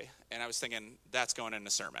that day. And I was thinking, that's going in a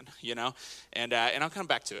sermon, you know? And I'll come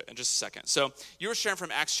back to it in just a second. So you were sharing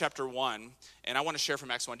from Acts chapter 1, and I want to share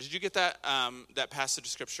from Acts 1. Did you get that that passage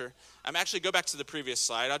of Scripture? I'm actually, go back to the previous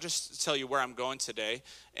slide. I'll just tell you where I'm going today.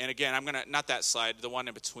 And again, I'm going to, not that slide, the one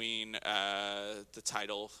in between the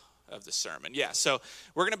title of the sermon. Yeah, so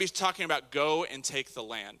we're going to be talking about go and take the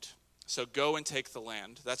land. So go and take the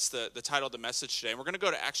land. That's the title of the message today. And we're going to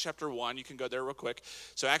go to Acts chapter 1. You can go there real quick.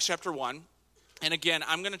 So Acts chapter 1. And again,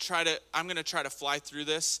 I'm going to try to fly through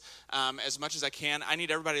this as much as I can. I need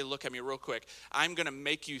everybody to look at me real quick. I'm going to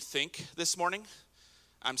make you think this morning.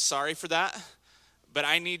 I'm sorry for that, but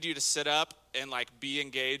I need you to sit up and be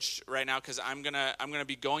engaged right now, because I'm gonna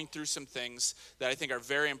be going through some things that I think are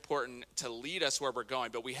very important to lead us where we're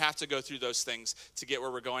going. But we have to go through those things to get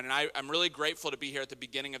where we're going. And I'm really grateful to be here at the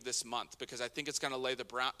beginning of this month, because I think it's going to lay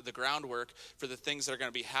the groundwork for the things that are going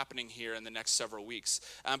to be happening here in the next several weeks.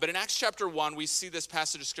 But in Acts chapter 1, we see this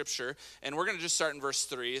passage of Scripture, and we're going to just start in verse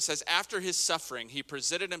 3. It says, after his suffering, he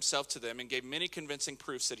presented himself to them and gave many convincing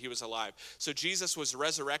proofs that he was alive. So Jesus was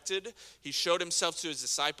resurrected. He showed himself to his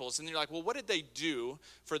disciples. And you're like, well, what did they do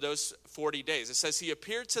for those 40 days? It says he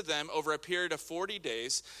appeared to them over a period of 40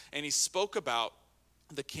 days, and he spoke about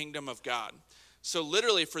the kingdom of God. So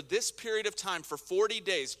literally for this period of time, for 40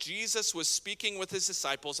 days, Jesus was speaking with his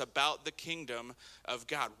disciples about the kingdom of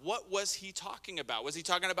God. What was he talking about? Was he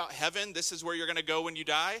talking about heaven? This is where you're going to go when you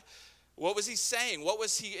die? What was he saying? What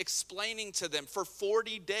was he explaining to them for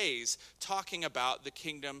 40 days, talking about the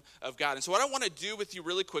kingdom of God? And so what I want to do with you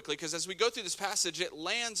really quickly, because as we go through this passage, it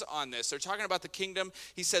lands on this. They're talking about the kingdom.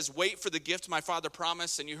 He says, wait for the gift my Father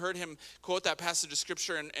promised. And you heard him quote that passage of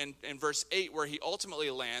Scripture in verse 8, where he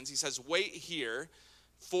ultimately lands. He says, wait here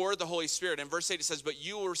for the Holy Spirit. In verse 8 it says, but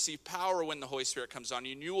you will receive power when the Holy Spirit comes on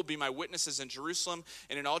you, and you will be my witnesses in Jerusalem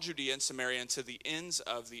and in all Judea and Samaria and to the ends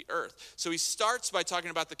of the earth. So he starts by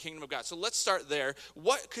talking about the kingdom of God. So let's start there.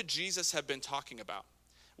 What could Jesus have been talking about?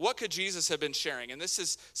 What could Jesus have been sharing? And this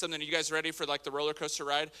is something, you guys ready for the roller coaster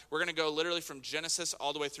ride? We're going to go literally from Genesis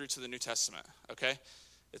all the way through to the New Testament, okay?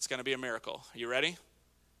 It's going to be a miracle. Are you ready?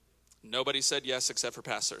 Nobody said yes except for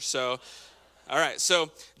Pastor. So all right,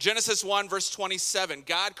 so Genesis 1, verse 27,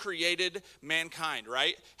 God created mankind,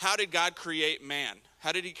 right? How did God create man?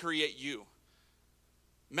 How did he create you?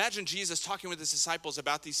 Imagine Jesus talking with his disciples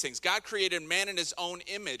about these things. God created man in his own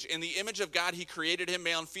image. In the image of God, he created him,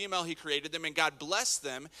 male and female, he created them, and God blessed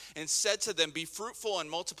them and said to them, be fruitful and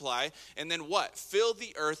multiply, and then what? Fill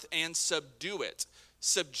the earth and subdue it.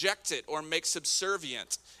 Subject it or make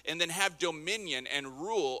subservient, and then have dominion and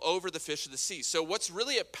rule over the fish of the sea. So what's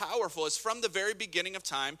really powerful is from the very beginning of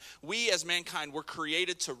time, we as mankind were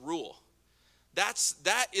created to rule. That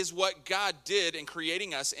is what God did in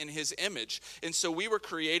creating us in his image. And so we were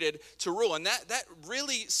created to rule. And that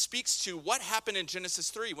really speaks to what happened in Genesis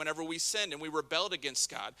 3 whenever we sinned and we rebelled against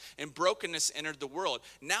God and brokenness entered the world.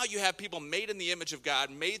 Now you have people made in the image of God,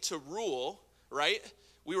 made to rule, right?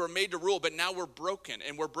 We were made to rule, but now we're broken,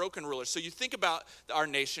 and we're broken rulers. So you think about our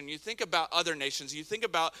nation, you think about other nations, you think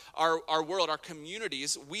about our world, our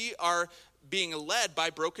communities. We are being led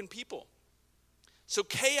by broken people. So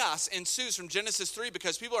chaos ensues from Genesis 3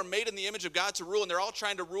 because people are made in the image of God to rule, and they're all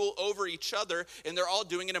trying to rule over each other, and they're all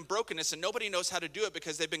doing it in brokenness, and nobody knows how to do it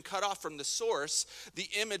because they've been cut off from the source, the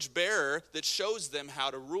image bearer that shows them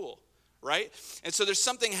how to rule, right? And so there's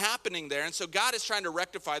something happening there, and so God is trying to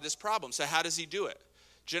rectify this problem. So how does he do it?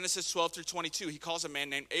 Genesis 12 through 22, he calls a man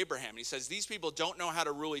named Abraham. And he says, these people don't know how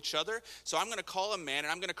to rule each other, so I'm going to call a man,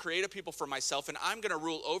 and I'm going to create a people for myself, and I'm going to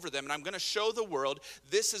rule over them, and I'm going to show the world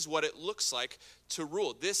this is what it looks like to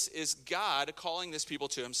rule. This is God calling this people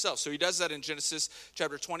to himself. So he does that in Genesis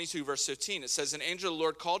chapter 22, verse 15. It says, an angel of the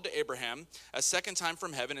Lord called to Abraham a second time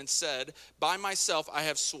from heaven and said, by myself I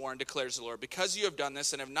have sworn, declares the Lord, because you have done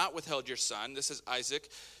this and have not withheld your son, this is Isaac,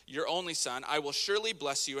 your only son, I will surely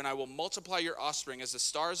bless you, and I will multiply your offspring as the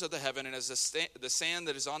stars of the heaven and as the sand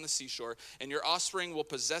that is on the seashore, and your offspring will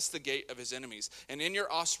possess the gate of his enemies. And in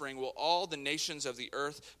your offspring will all the nations of the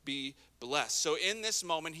earth be blessed. So in this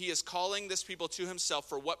moment, he is calling this people to himself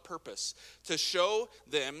for what purpose? To show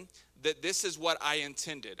them that this is what I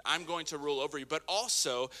intended. I'm going to rule over you, but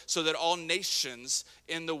also so that all nations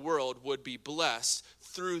in the world would be blessed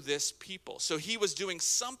through this people. So he was doing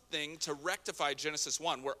something to rectify Genesis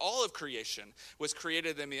 1, where all of creation was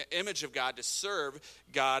created in the image of God to serve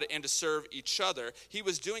God and to serve each other. He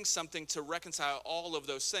was doing something to reconcile all of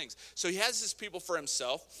those things. So he has his people for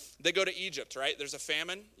himself. They go to Egypt, right? There's a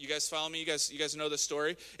famine. You guys follow me? You guys know the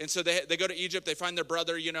story? And so they go to Egypt, they find their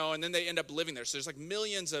brother, and then they end up living there. So there's like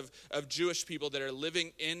millions of Jewish people that are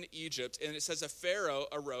living in Egypt. And it says a Pharaoh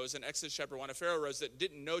arose in Exodus chapter 1. A Pharaoh arose that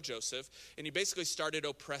didn't know Joseph, and he basically started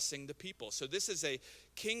oppressing the people. So this is a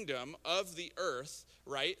kingdom of the earth,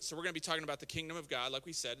 right? So we're going to be talking about the kingdom of God, like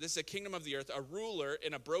we said. This is a kingdom of the earth, a ruler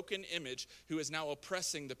in a broken image who is now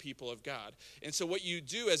oppressing the people of God. And so what you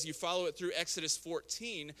do as you follow it through Exodus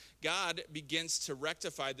 14, God begins to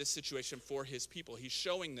rectify this situation for his people. He's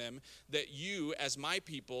showing them that you, as my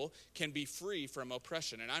people, can be free from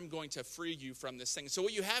oppression, and I'm going to free you from this thing. So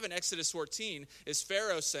what you have in Exodus 14 is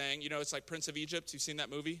Pharaoh saying, it's like Prince of Egypt. You've seen that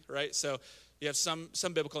movie, right? So you have some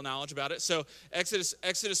biblical knowledge about it. So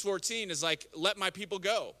Exodus 14 is like, let my people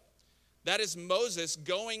go. That is Moses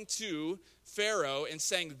going to Pharaoh and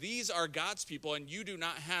saying, these are God's people and you do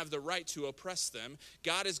not have the right to oppress them.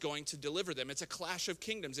 God is going to deliver them. It's a clash of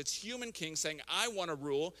kingdoms. It's human kings saying, I want to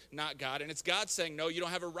rule, not God. And it's God saying, no, you don't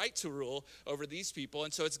have a right to rule over these people.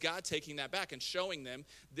 And so it's God taking that back and showing them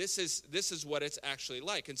this is what it's actually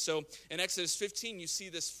like. And so in Exodus 15, you see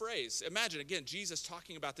this phrase. Imagine, again, Jesus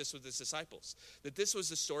talking about this with his disciples, that this was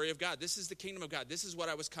the story of God. This is the kingdom of God. This is what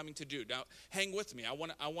I was coming to do. Now, hang with me. I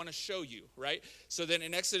want to show you, right? So then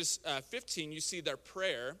in Exodus 15, you see their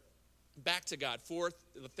prayer back to God for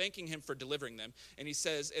thanking him for delivering them. And he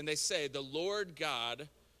says, and they say, the Lord God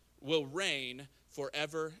will reign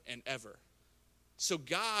forever and ever. So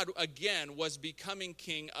God, again, was becoming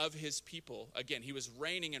king of his people. Again, he was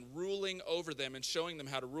reigning and ruling over them and showing them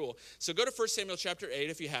how to rule. So go to 1 Samuel chapter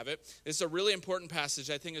 8 if you have it. This is a really important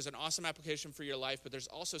passage. I think is an awesome application for your life, but there's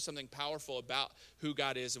also something powerful about who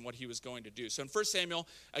God is and what he was going to do. So in 1 Samuel,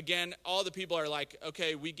 again, all the people are like,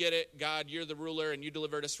 okay, we get it. God, you're the ruler and you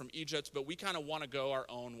delivered us from Egypt, but we kind of want to go our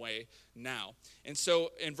own way now. And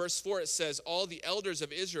so in verse 4, it says, all the elders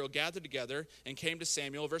of Israel gathered together and came to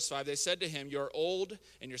Samuel. Verse 5, they said to him, you're old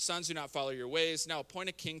and your sons do not follow your ways. Now appoint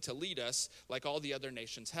a king to lead us like all the other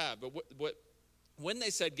nations have. But when they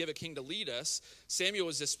said, give a king to lead us, Samuel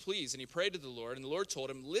was displeased and he prayed to the Lord. And the Lord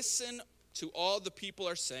told him, listen to all the people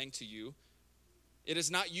are saying to you. It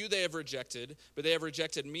is not you they have rejected, but they have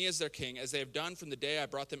rejected me as their king, as they have done from the day I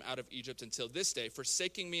brought them out of Egypt until this day,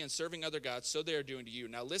 forsaking me and serving other gods, so they are doing to you.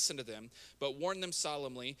 Now listen to them, but warn them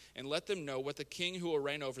solemnly, and let them know what the king who will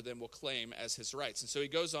reign over them will claim as his rights. And so he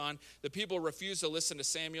goes on. The people refuse to listen to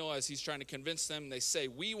Samuel as he's trying to convince them. They say,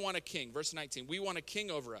 we want a king. Verse 19, we want a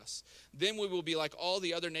king over us. Then we will be like all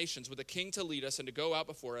the other nations, with a king to lead us and to go out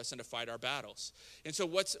before us and to fight our battles. And so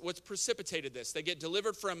what's precipitated this? They get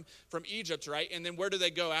delivered from Egypt, right? And then where do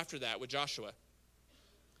they go after that with Joshua?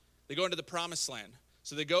 They go into the promised land.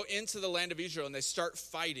 So they go into the land of Israel and they start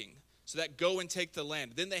fighting. So that go and take the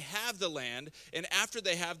land. Then they have the land, and after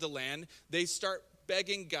they have the land, they start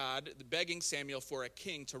begging Samuel for a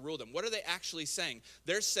king to rule them. What are they actually saying?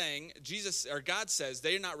 They're saying, God says,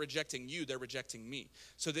 they're not rejecting you, they're rejecting me.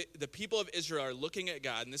 So the people of Israel are looking at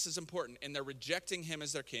God, and this is important, and they're rejecting him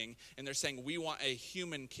as their king, and they're saying, we want a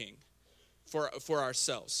human king for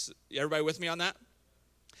ourselves. Everybody with me on that?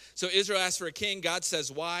 So Israel asks for a king. God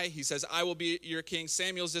says, why? He says, I will be your king.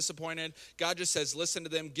 Samuel's disappointed. God just says, listen to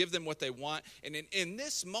them, give them what they want. And in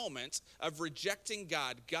this moment of rejecting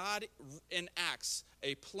God, God enacts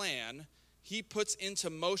a plan. He puts into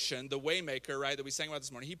motion the waymaker, right, that we sang about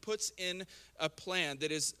this morning. He puts in a plan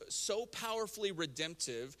that is so powerfully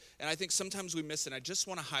redemptive, and I think sometimes we miss it. I just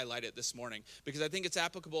want to highlight it this morning because I think it's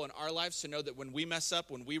applicable in our lives to know that when we mess up,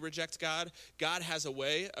 when we reject God, God has a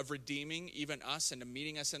way of redeeming even us and to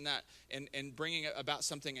meeting us in that and bringing about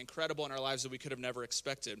something incredible in our lives that we could have never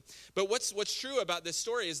expected. But what's true about this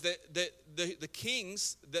story is that the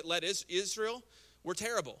kings that led Israel were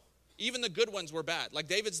terrible. Even the good ones were bad. Like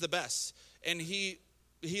David's the best. And he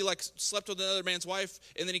like slept with another man's wife,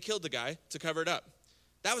 and then he killed the guy to cover it up.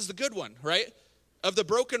 That was the good one, right? Of the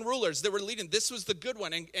broken rulers that were leading, this was the good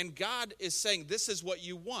one. And God is saying, this is what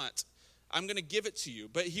you want. I'm going to give it to you.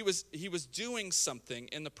 But he was doing something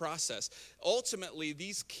in the process. Ultimately,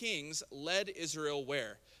 these kings led Israel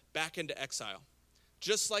where? Back into exile.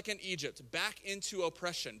 Just like in Egypt, back into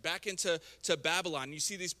oppression, back into Babylon. You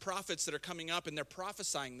see these prophets that are coming up, and they're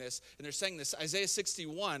prophesying this, and they're saying this. Isaiah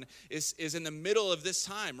 61 is in the middle of this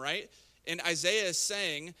time, right? And Isaiah is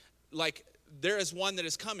saying, like, there is one that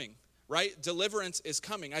is coming, right? Deliverance is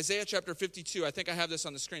coming. Isaiah chapter 52, I think I have this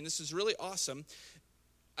on the screen. This is really awesome.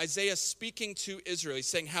 Isaiah speaking to Israel. He's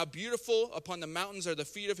saying, how beautiful upon the mountains are the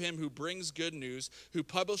feet of him who brings good news, who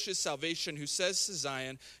publishes salvation, who says to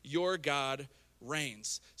Zion, your God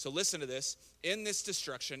reigns. So listen to this. In this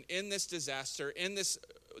destruction, in this disaster, in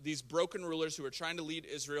these broken rulers who are trying to lead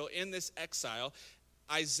Israel in this exile,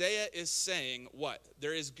 Isaiah is saying what?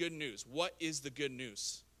 There is good news. What is the good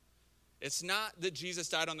news? It's not that Jesus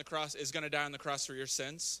died on the cross, is going to die on the cross for your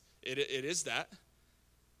sins. It is that.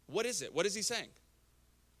 What is it? What is he saying?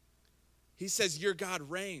 He says, your God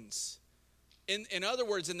reigns. In other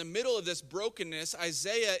words, in the middle of this brokenness,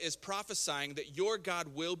 Isaiah is prophesying that your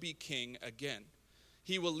God will be king again.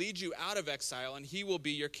 He will lead you out of exile, and he will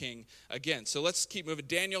be your king again. So let's keep moving.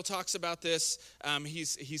 Daniel talks about this.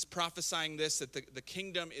 He's prophesying this, that the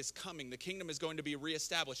kingdom is coming. The kingdom is going to be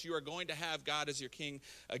reestablished. You are going to have God as your king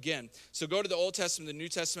again. So go to the Old Testament, the New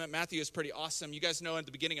Testament. Matthew is pretty awesome. You guys know at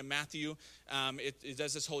the beginning of Matthew, it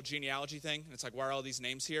does this whole genealogy thing. And it's like, why are all these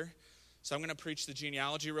names here? So I'm going to preach the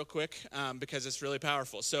genealogy real quick because it's really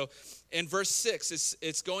powerful. So in verse 6,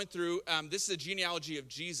 it's going through, this is a genealogy of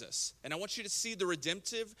Jesus. And I want you to see the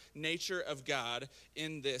redemptive nature of God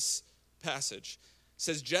in this passage. It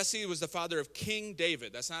says Jesse was the father of King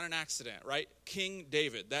David. That's not an accident, right? King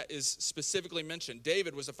David. That is specifically mentioned.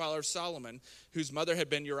 David was the father of Solomon, whose mother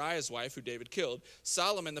had been Uriah's wife, who David killed.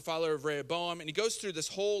 Solomon, the father of Rehoboam. And he goes through this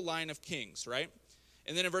whole line of kings, right?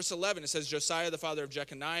 And then in verse 11, it says Josiah, the father of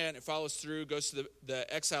Jeconiah, and it follows through, goes to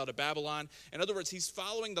the exile to Babylon. In other words, he's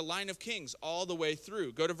following the line of kings all the way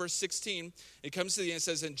through. Go to verse 16. It comes to the end. It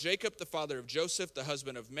says, and Jacob, the father of Joseph, the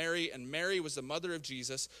husband of Mary, and Mary was the mother of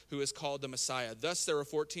Jesus, who is called the Messiah. Thus there were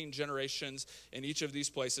 14 generations in each of these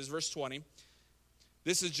places. Verse 20.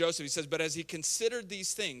 This is Joseph. He says, but as he considered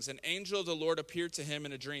these things, an angel of the Lord appeared to him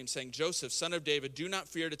in a dream, saying, Joseph, son of David, do not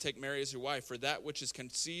fear to take Mary as your wife, for that which is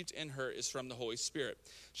conceived in her is from the Holy Spirit.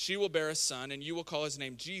 She will bear a son, and you will call his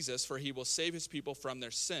name Jesus, for he will save his people from their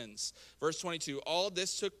sins. Verse 22, all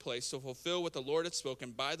this took place to fulfill what the Lord had spoken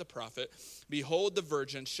by the prophet. Behold, the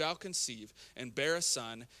virgin shall conceive and bear a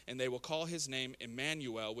son, and they will call his name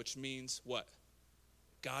Emmanuel, which means what?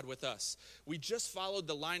 God with us. We just followed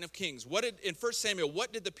the line of kings. In 1 Samuel,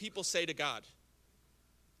 what did the people say to God?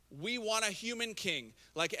 We want a human king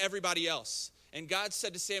like everybody else. And God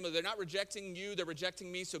said to Samuel, they're not rejecting you, they're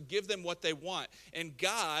rejecting me, so give them what they want. And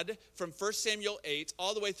God, from 1 Samuel 8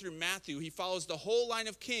 all the way through Matthew, he follows the whole line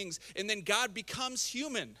of kings, and then God becomes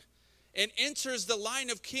human and enters the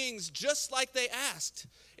line of kings just like they asked.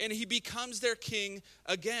 And he becomes their king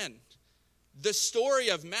again. The story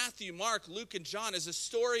of Matthew, Mark, Luke, and John is a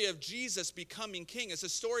story of Jesus becoming king. It's a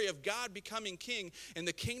story of God becoming king and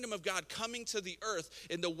the kingdom of God coming to the earth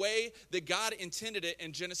in the way that God intended it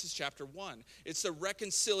in Genesis chapter 1. It's the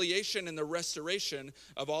reconciliation and the restoration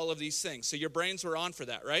of all of these things. So your brains were on for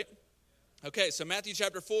that, right? Okay, so Matthew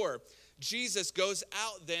chapter 4. Jesus goes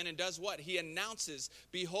out then and does what? He announces,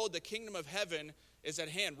 behold, the kingdom of heaven is at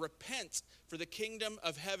hand. Repent, for the kingdom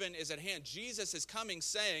of heaven is at hand. Jesus is coming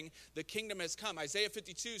saying the kingdom has come. Isaiah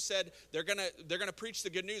 52 said they're gonna preach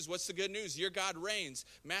the good news. What's the good news? Your God reigns.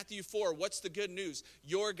 Matthew 4, what's the good news?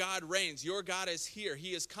 Your God reigns. Your God is here. He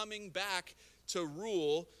is coming back to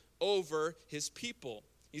rule over his people.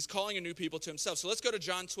 He's calling a new people to himself. So let's go to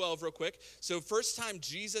John 12 real quick. So first time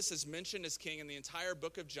Jesus is mentioned as king in the entire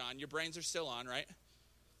book of John. Your brains are still on, right?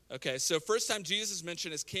 Okay, so first time Jesus is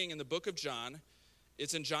mentioned as king in the book of John,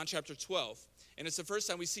 it's in John chapter 12. And it's the first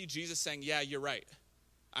time we see Jesus saying, yeah, you're right.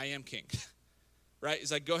 I am king. Right?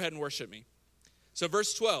 He's like, go ahead and worship me. So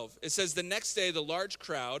verse 12, it says, the next day the large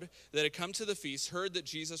crowd that had come to the feast heard that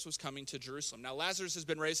Jesus was coming to Jerusalem. Now Lazarus has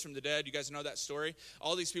been raised from the dead. You guys know that story?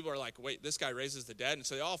 All these people are like, wait, this guy raises the dead? And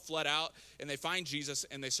so they all fled out and they find Jesus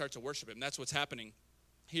and they start to worship him. That's what's happening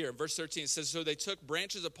here. Verse 13, it says, so they took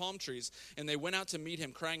branches of palm trees and they went out to meet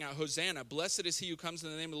him, crying out, Hosanna, blessed is he who comes in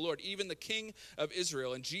the name of the Lord, even the King of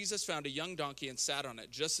Israel. And Jesus found a young donkey and sat on it,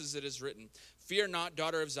 just as it is written, fear not,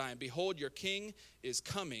 daughter of Zion. Behold, your king is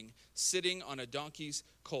coming, sitting on a donkey's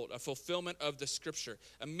colt, a fulfillment of the scripture.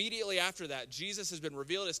 Immediately after that, Jesus has been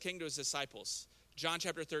revealed as king to his disciples. John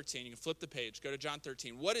chapter 13, you can flip the page, go to John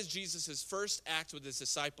 13. What is Jesus' first act with his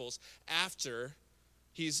disciples after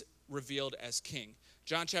he's revealed as king?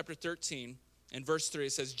 John chapter 13 and verse 3,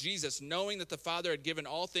 it says, Jesus, knowing that the Father had given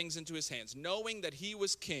all things into his hands, knowing that he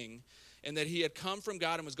was king and that he had come from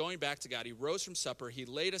God and was going back to God, he rose from supper, he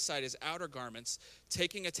laid aside his outer garments,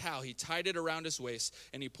 taking a towel, he tied it around his waist,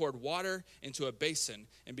 and he poured water into a basin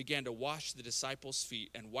and began to wash the disciples' feet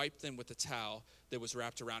and wipe them with the towel that was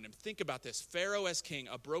wrapped around him. Think about this. Pharaoh as king,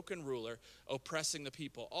 a broken ruler, oppressing the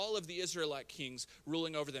people. All of the Israelite kings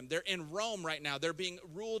ruling over them. They're in Rome right now. They're being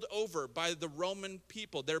ruled over by the Roman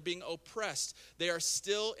people. They're being oppressed. They are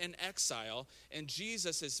still in exile. And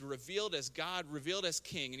Jesus is revealed as God, revealed as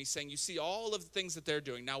king. And he's saying, you see all of the things that they're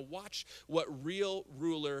doing. Now watch what a real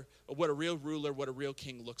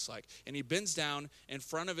king looks like. And he bends down in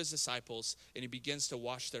front of his disciples and he begins to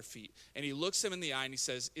wash their feet. And he looks them in the eye and he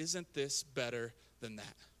says, isn't this better than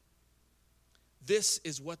that? This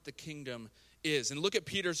is what the kingdom is. And look at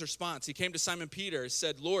Peter's response. He came to Simon Peter and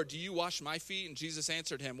said, Lord, do you wash my feet? And Jesus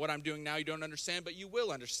answered him, what I'm doing now you don't understand, but you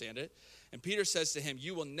will understand it. And Peter says to him,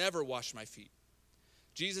 you will never wash my feet.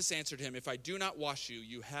 Jesus answered him, if I do not wash you,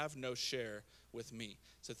 you have no share with me.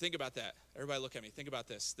 So think about that. Everybody look at me. Think about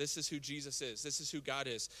this. This is who Jesus is. This is who God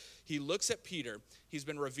is. He looks at Peter. He's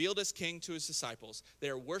been revealed as king to his disciples. They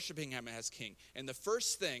are worshiping him as king. And the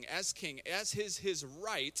first thing as king, as his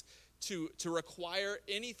right to require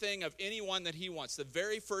anything of anyone that he wants, the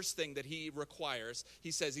very first thing that he requires,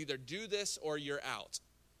 he says, either do this or you're out,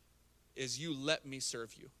 is you let me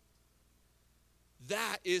serve you.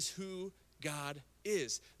 That is who God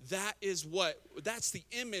is. That's the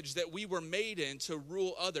image that we were made in to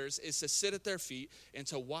rule others, is to sit at their feet and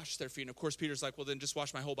to wash their feet. And of course, Peter's like, well, then just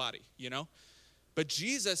wash my whole body, But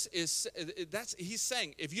Jesus he's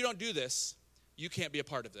saying, if you don't do this, you can't be a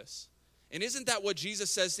part of this. And isn't that what Jesus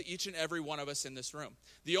says to each and every one of us in this room?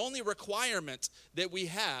 The only requirement that we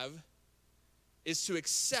have is to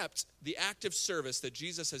accept the active service that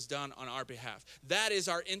Jesus has done on our behalf. That is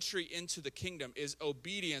our entry into the kingdom, is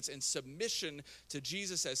obedience and submission to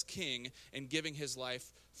Jesus as king and giving his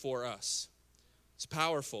life for us. It's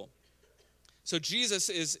powerful. So Jesus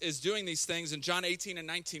is doing these things. In John 18 and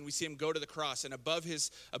 19, we see him go to the cross, and above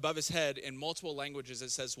his head in multiple languages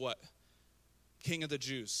it says what? King of the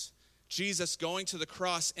Jews. Jesus going to the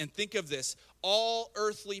cross, and think of this, all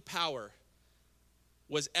earthly power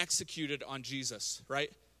was executed on Jesus,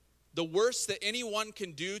 right? The worst that anyone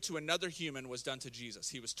can do to another human was done to Jesus.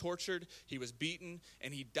 He was tortured, he was beaten,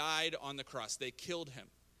 and he died on the cross. They killed him.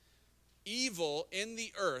 Evil in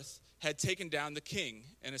the earth had taken down the king,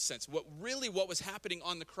 in a sense. What was happening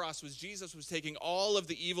on the cross was Jesus was taking all of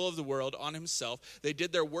the evil of the world on himself. They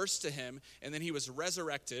did their worst to him, and then he was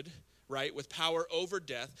resurrected, right, with power over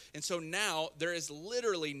death. And so now there is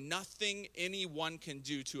literally nothing anyone can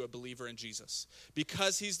do to a believer in Jesus.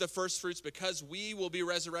 Because he's the first fruits, because we will be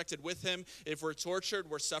resurrected with him. If we're tortured,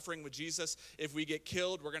 we're suffering with Jesus. If we get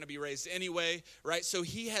killed, we're going to be raised anyway, right? So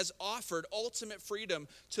he has offered ultimate freedom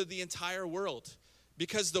to the entire world.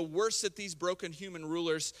 Because the worst that these broken human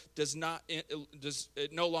rulers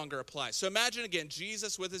it no longer applies. So imagine again,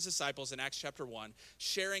 Jesus with his disciples in Acts chapter 1,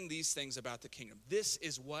 sharing these things about the kingdom. This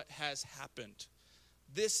is what has happened.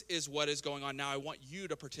 This is what is going on now. I want you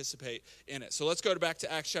to participate in it. So let's go back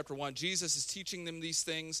to Acts chapter 1. Jesus is teaching them these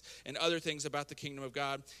things and other things about the kingdom of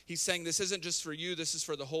God. He's saying this isn't just for you, this is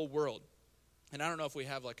for the whole world. And I don't know if we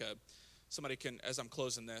have somebody can, as I'm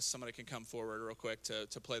closing this, somebody can come forward real quick to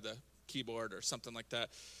play the keyboard or something like that.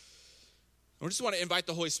 We just want to invite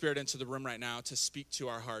the Holy Spirit into the room right now to speak to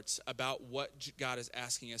our hearts about what God is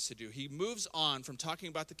asking us to do. He moves on from talking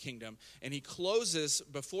about the kingdom, and he closes,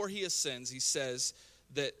 before he ascends, he says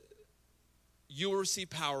that you will receive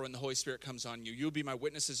power when the Holy Spirit comes on you. You will be my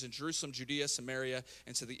witnesses in Jerusalem, Judea, Samaria,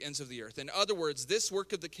 and to the ends of the earth. In other words, this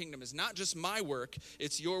work of the kingdom is not just my work,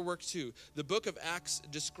 it's your work too. The book of Acts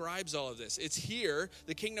describes all of this. It's here,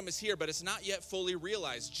 the kingdom is here, but it's not yet fully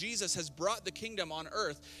realized. Jesus has brought the kingdom on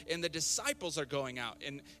earth, and the disciples are going out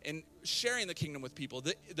and sharing the kingdom with people.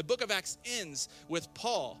 The book of Acts ends with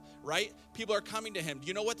Paul, right? People are coming to him. Do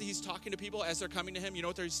you know what he's talking to people as they're coming to him? You know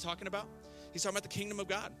what he's talking about? He's talking about the kingdom of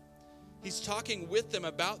God. He's talking with them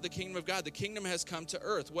about the kingdom of God. The kingdom has come to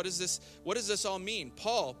earth. What does this all mean?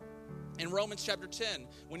 Paul, in Romans chapter 10,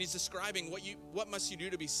 when he's describing what must you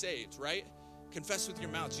do to be saved, right? Confess with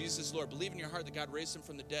your mouth, Jesus is Lord. Believe in your heart that God raised him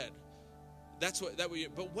from the dead.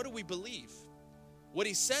 But what do we believe? What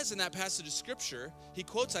he says in that passage of scripture, he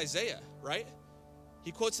quotes Isaiah, right?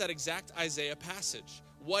 He quotes that exact Isaiah passage.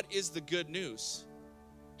 What is the good news?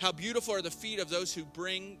 How beautiful are the feet of those who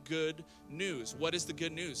bring good news. What is the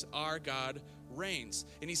good news? Our God reigns.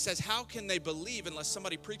 And he says, how can they believe unless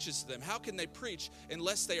somebody preaches to them? How can they preach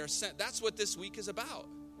unless they are sent? That's what this week is about.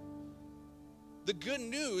 The good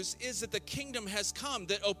news is that the kingdom has come,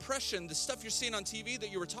 that oppression, the stuff you're seeing on TV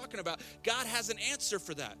that you were talking about, God has an answer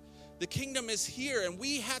for that. The kingdom is here, and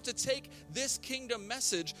we have to take this kingdom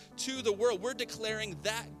message to the world. We're declaring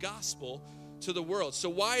that gospel to the world. So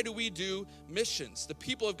why do we do missions? The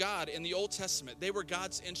people of God in the Old Testament, they were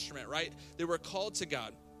God's instrument, right? They were called to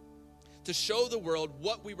God. to show the world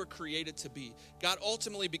what we were created to be. God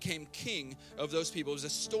ultimately became king of those people. It was a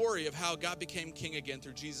story of how God became king again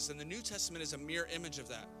through Jesus. And the New Testament is a mirror image of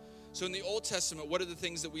that. So in the Old Testament, what are the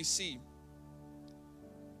things that we see?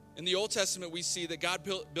 In the Old Testament, we see that God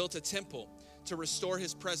built a temple to restore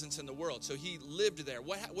his presence in the world. So he lived there.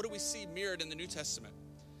 What do we see mirrored in the New Testament?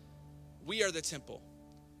 We are the temple.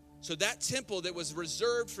 So that temple that was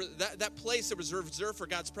reserved for, that place that was reserved for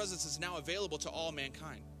God's presence is now available to all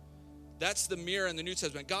mankind. That's the mirror in the New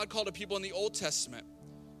Testament. God called a people in the Old Testament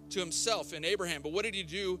to himself in Abraham. But what did he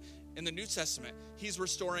do in the New Testament? He's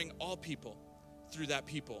restoring all people through that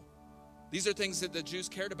people. These are things that the Jews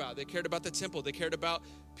cared about. They cared about the temple. They cared about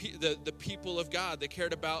the people of God. They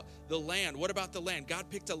cared about the land. What about the land?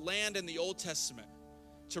 God picked a land in the Old Testament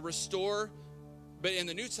to restore, but in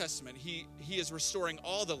the New Testament, he is restoring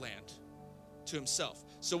all the land to himself.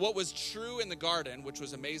 So what was true in the garden, which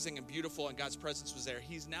was amazing and beautiful and God's presence was there,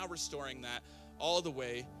 he's now restoring that all the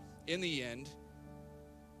way in the end,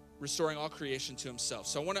 restoring all creation to himself.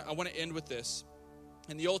 So I want to end with this.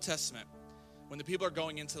 In the Old Testament, when the people are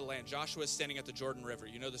going into the land, Joshua is standing at the Jordan River.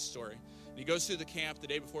 You know the story. And he goes through the camp the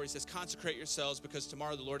day before. He says, consecrate yourselves because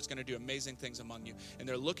tomorrow the Lord is going to do amazing things among you. And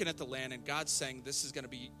they're looking at the land, and God's saying, this is going to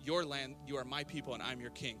be your land. You are my people, and I'm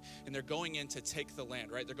your king. And they're going in to take the land,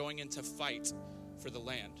 right? They're going in to fight for the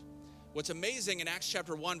land. What's amazing in Acts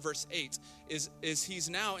chapter 1, verse 8, is he's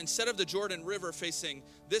now, instead of the Jordan River facing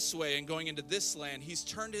this way and going into this land, he's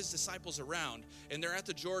turned his disciples around, and they're at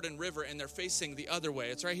the Jordan River, and they're facing the other way.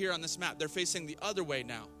 It's right here on this map. They're facing the other way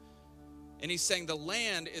now. And he's saying the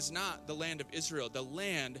land is not the land of Israel. The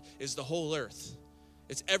land is the whole earth.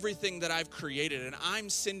 It's everything that I've created, and I'm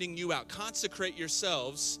sending you out. Consecrate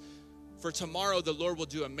yourselves, for tomorrow the Lord will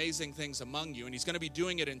do amazing things among you. And he's going to be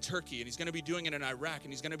doing it in Turkey, and he's going to be doing it in Iraq,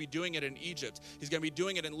 and he's going to be doing it in Egypt. He's going to be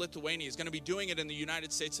doing it in Lithuania. He's going to be doing it in the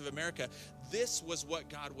United States of America. This was what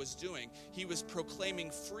God was doing. He was proclaiming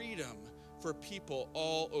freedom for people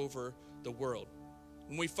all over the world.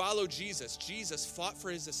 When we follow Jesus, Jesus fought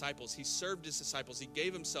for his disciples. He served his disciples. He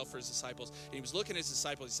gave himself for his disciples. And he was looking at his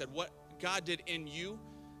disciples. He said, what God did in you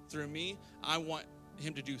through me, I want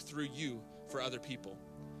him to do through you for other people.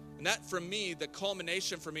 And that, for me, the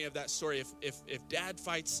culmination for me of that story, if dad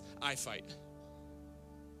fights, I fight.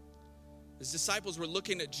 His disciples were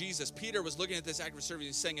looking at Jesus. Peter was looking at this act of service.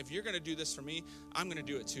 He's saying, if you're going to do this for me, I'm going to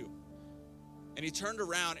do it too. And he turned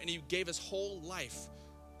around and he gave his whole life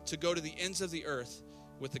to go to the ends of the earth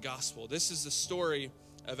with the gospel. This is the story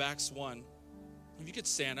of Acts 1. If you could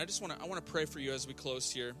stand, I want to pray for you as we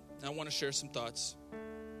close here. And I want to share some thoughts.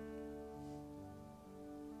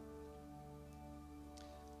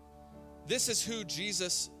 This is who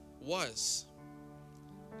Jesus was.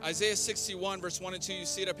 Isaiah 61, verse 1 and 2, you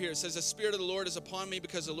see it up here. It says, the Spirit of the Lord is upon me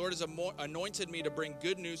because the Lord has anointed me to bring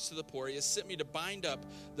good news to the poor. He has sent me to bind up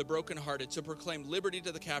the brokenhearted, to proclaim liberty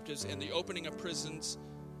to the captives and the opening of prisons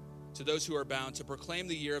to those who are bound, to proclaim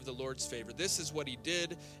the year of the Lord's favor. This is what he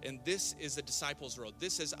did, and this is the disciples' role.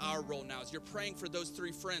 This is our role now. As you're praying for those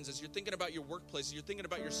three friends, as you're thinking about your workplace, as you're thinking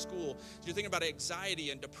about your school, as you're thinking about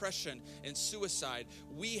anxiety and depression and suicide,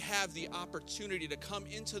 we have the opportunity to come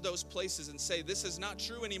into those places and say, this is not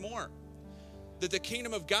true anymore. That the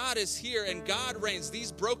kingdom of God is here and God reigns.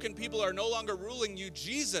 These broken people are no longer ruling you.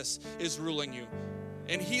 Jesus is ruling you.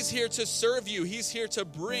 And he's here to serve you. He's here to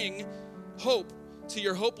bring hope to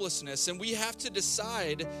your hopelessness. And we have to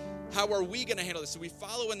decide, how are we going to handle this? Do we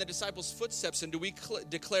follow in the disciples' footsteps, and do we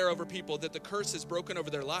declare over people that the curse is broken over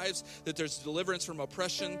their lives, that there's deliverance from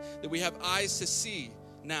oppression, that we have eyes to see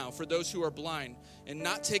now for those who are blind, and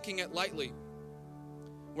not taking it lightly?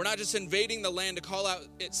 We're not just invading the land to call out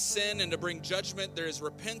its sin and to bring judgment. There is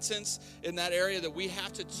repentance in that area that we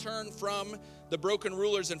have to turn from the broken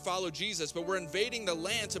rulers and follow Jesus. But we're invading the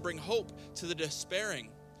land to bring hope to the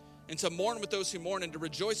despairing, and to mourn with those who mourn, and to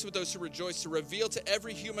rejoice with those who rejoice, to reveal to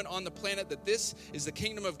every human on the planet that this is the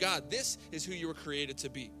kingdom of God. This is who you were created to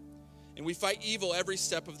be. And we fight evil every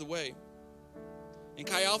step of the way. In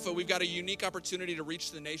Chi Alpha, we've got a unique opportunity to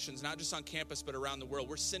reach the nations, not just on campus, but around the world.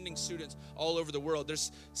 We're sending students all over the world.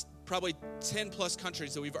 There's probably 10 plus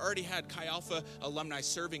countries that we've already had Chi Alpha alumni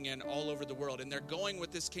serving in all over the world. And they're going with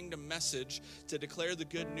this kingdom message to declare the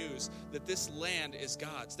good news that this land is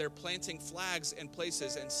God's. They're planting flags in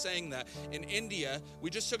places and saying that. In India, we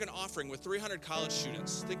just took an offering with 300 college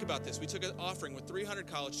students. Think about this. We took an offering with 300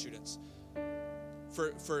 college students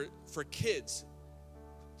for kids,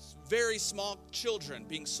 very small children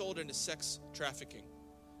being sold into sex trafficking.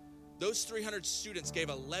 Those 300 students gave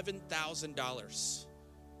 $11,000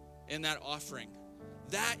 in that offering.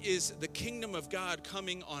 That is the kingdom of God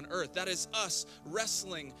coming on earth. That is us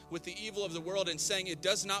wrestling with the evil of the world and saying it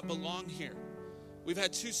does not belong here. We've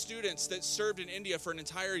had 2 students that served in India for an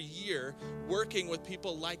entire year working with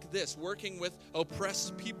people like this, working with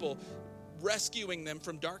oppressed people, rescuing them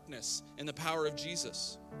from darkness and the power of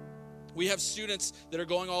Jesus. We have students that are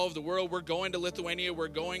going all over the world. We're going to Lithuania. We're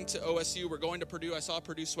going to OSU. We're going to Purdue. I saw a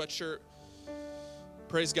Purdue sweatshirt.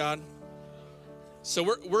 Praise God. So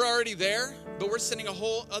we're already there, but we're sending a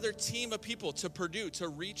whole other team of people to Purdue to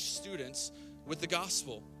reach students with the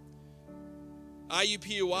gospel.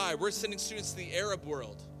 IUPUI, we're sending students to the Arab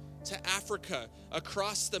world, to Africa,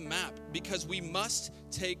 across the map, because we must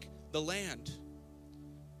take the land.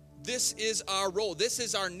 This is our role. This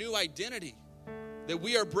is our new identity, that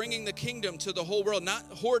we are bringing the kingdom to the whole world, not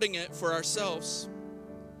hoarding it for ourselves.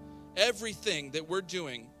 Everything that we're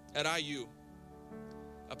doing at IU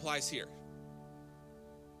applies here.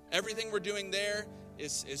 Everything we're doing there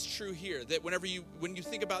is true here. That when you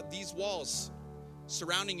think about these walls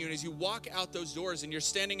surrounding you, and as you walk out those doors and you're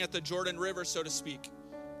standing at the Jordan River, so to speak,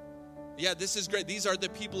 yeah, this is great. These are the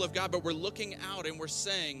people of God, but we're looking out and we're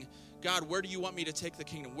saying, God, where do you want me to take the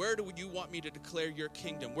kingdom? Where do you want me to declare your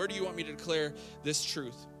kingdom? Where do you want me to declare this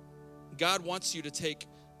truth? God wants you to take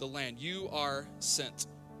the land. You are sent.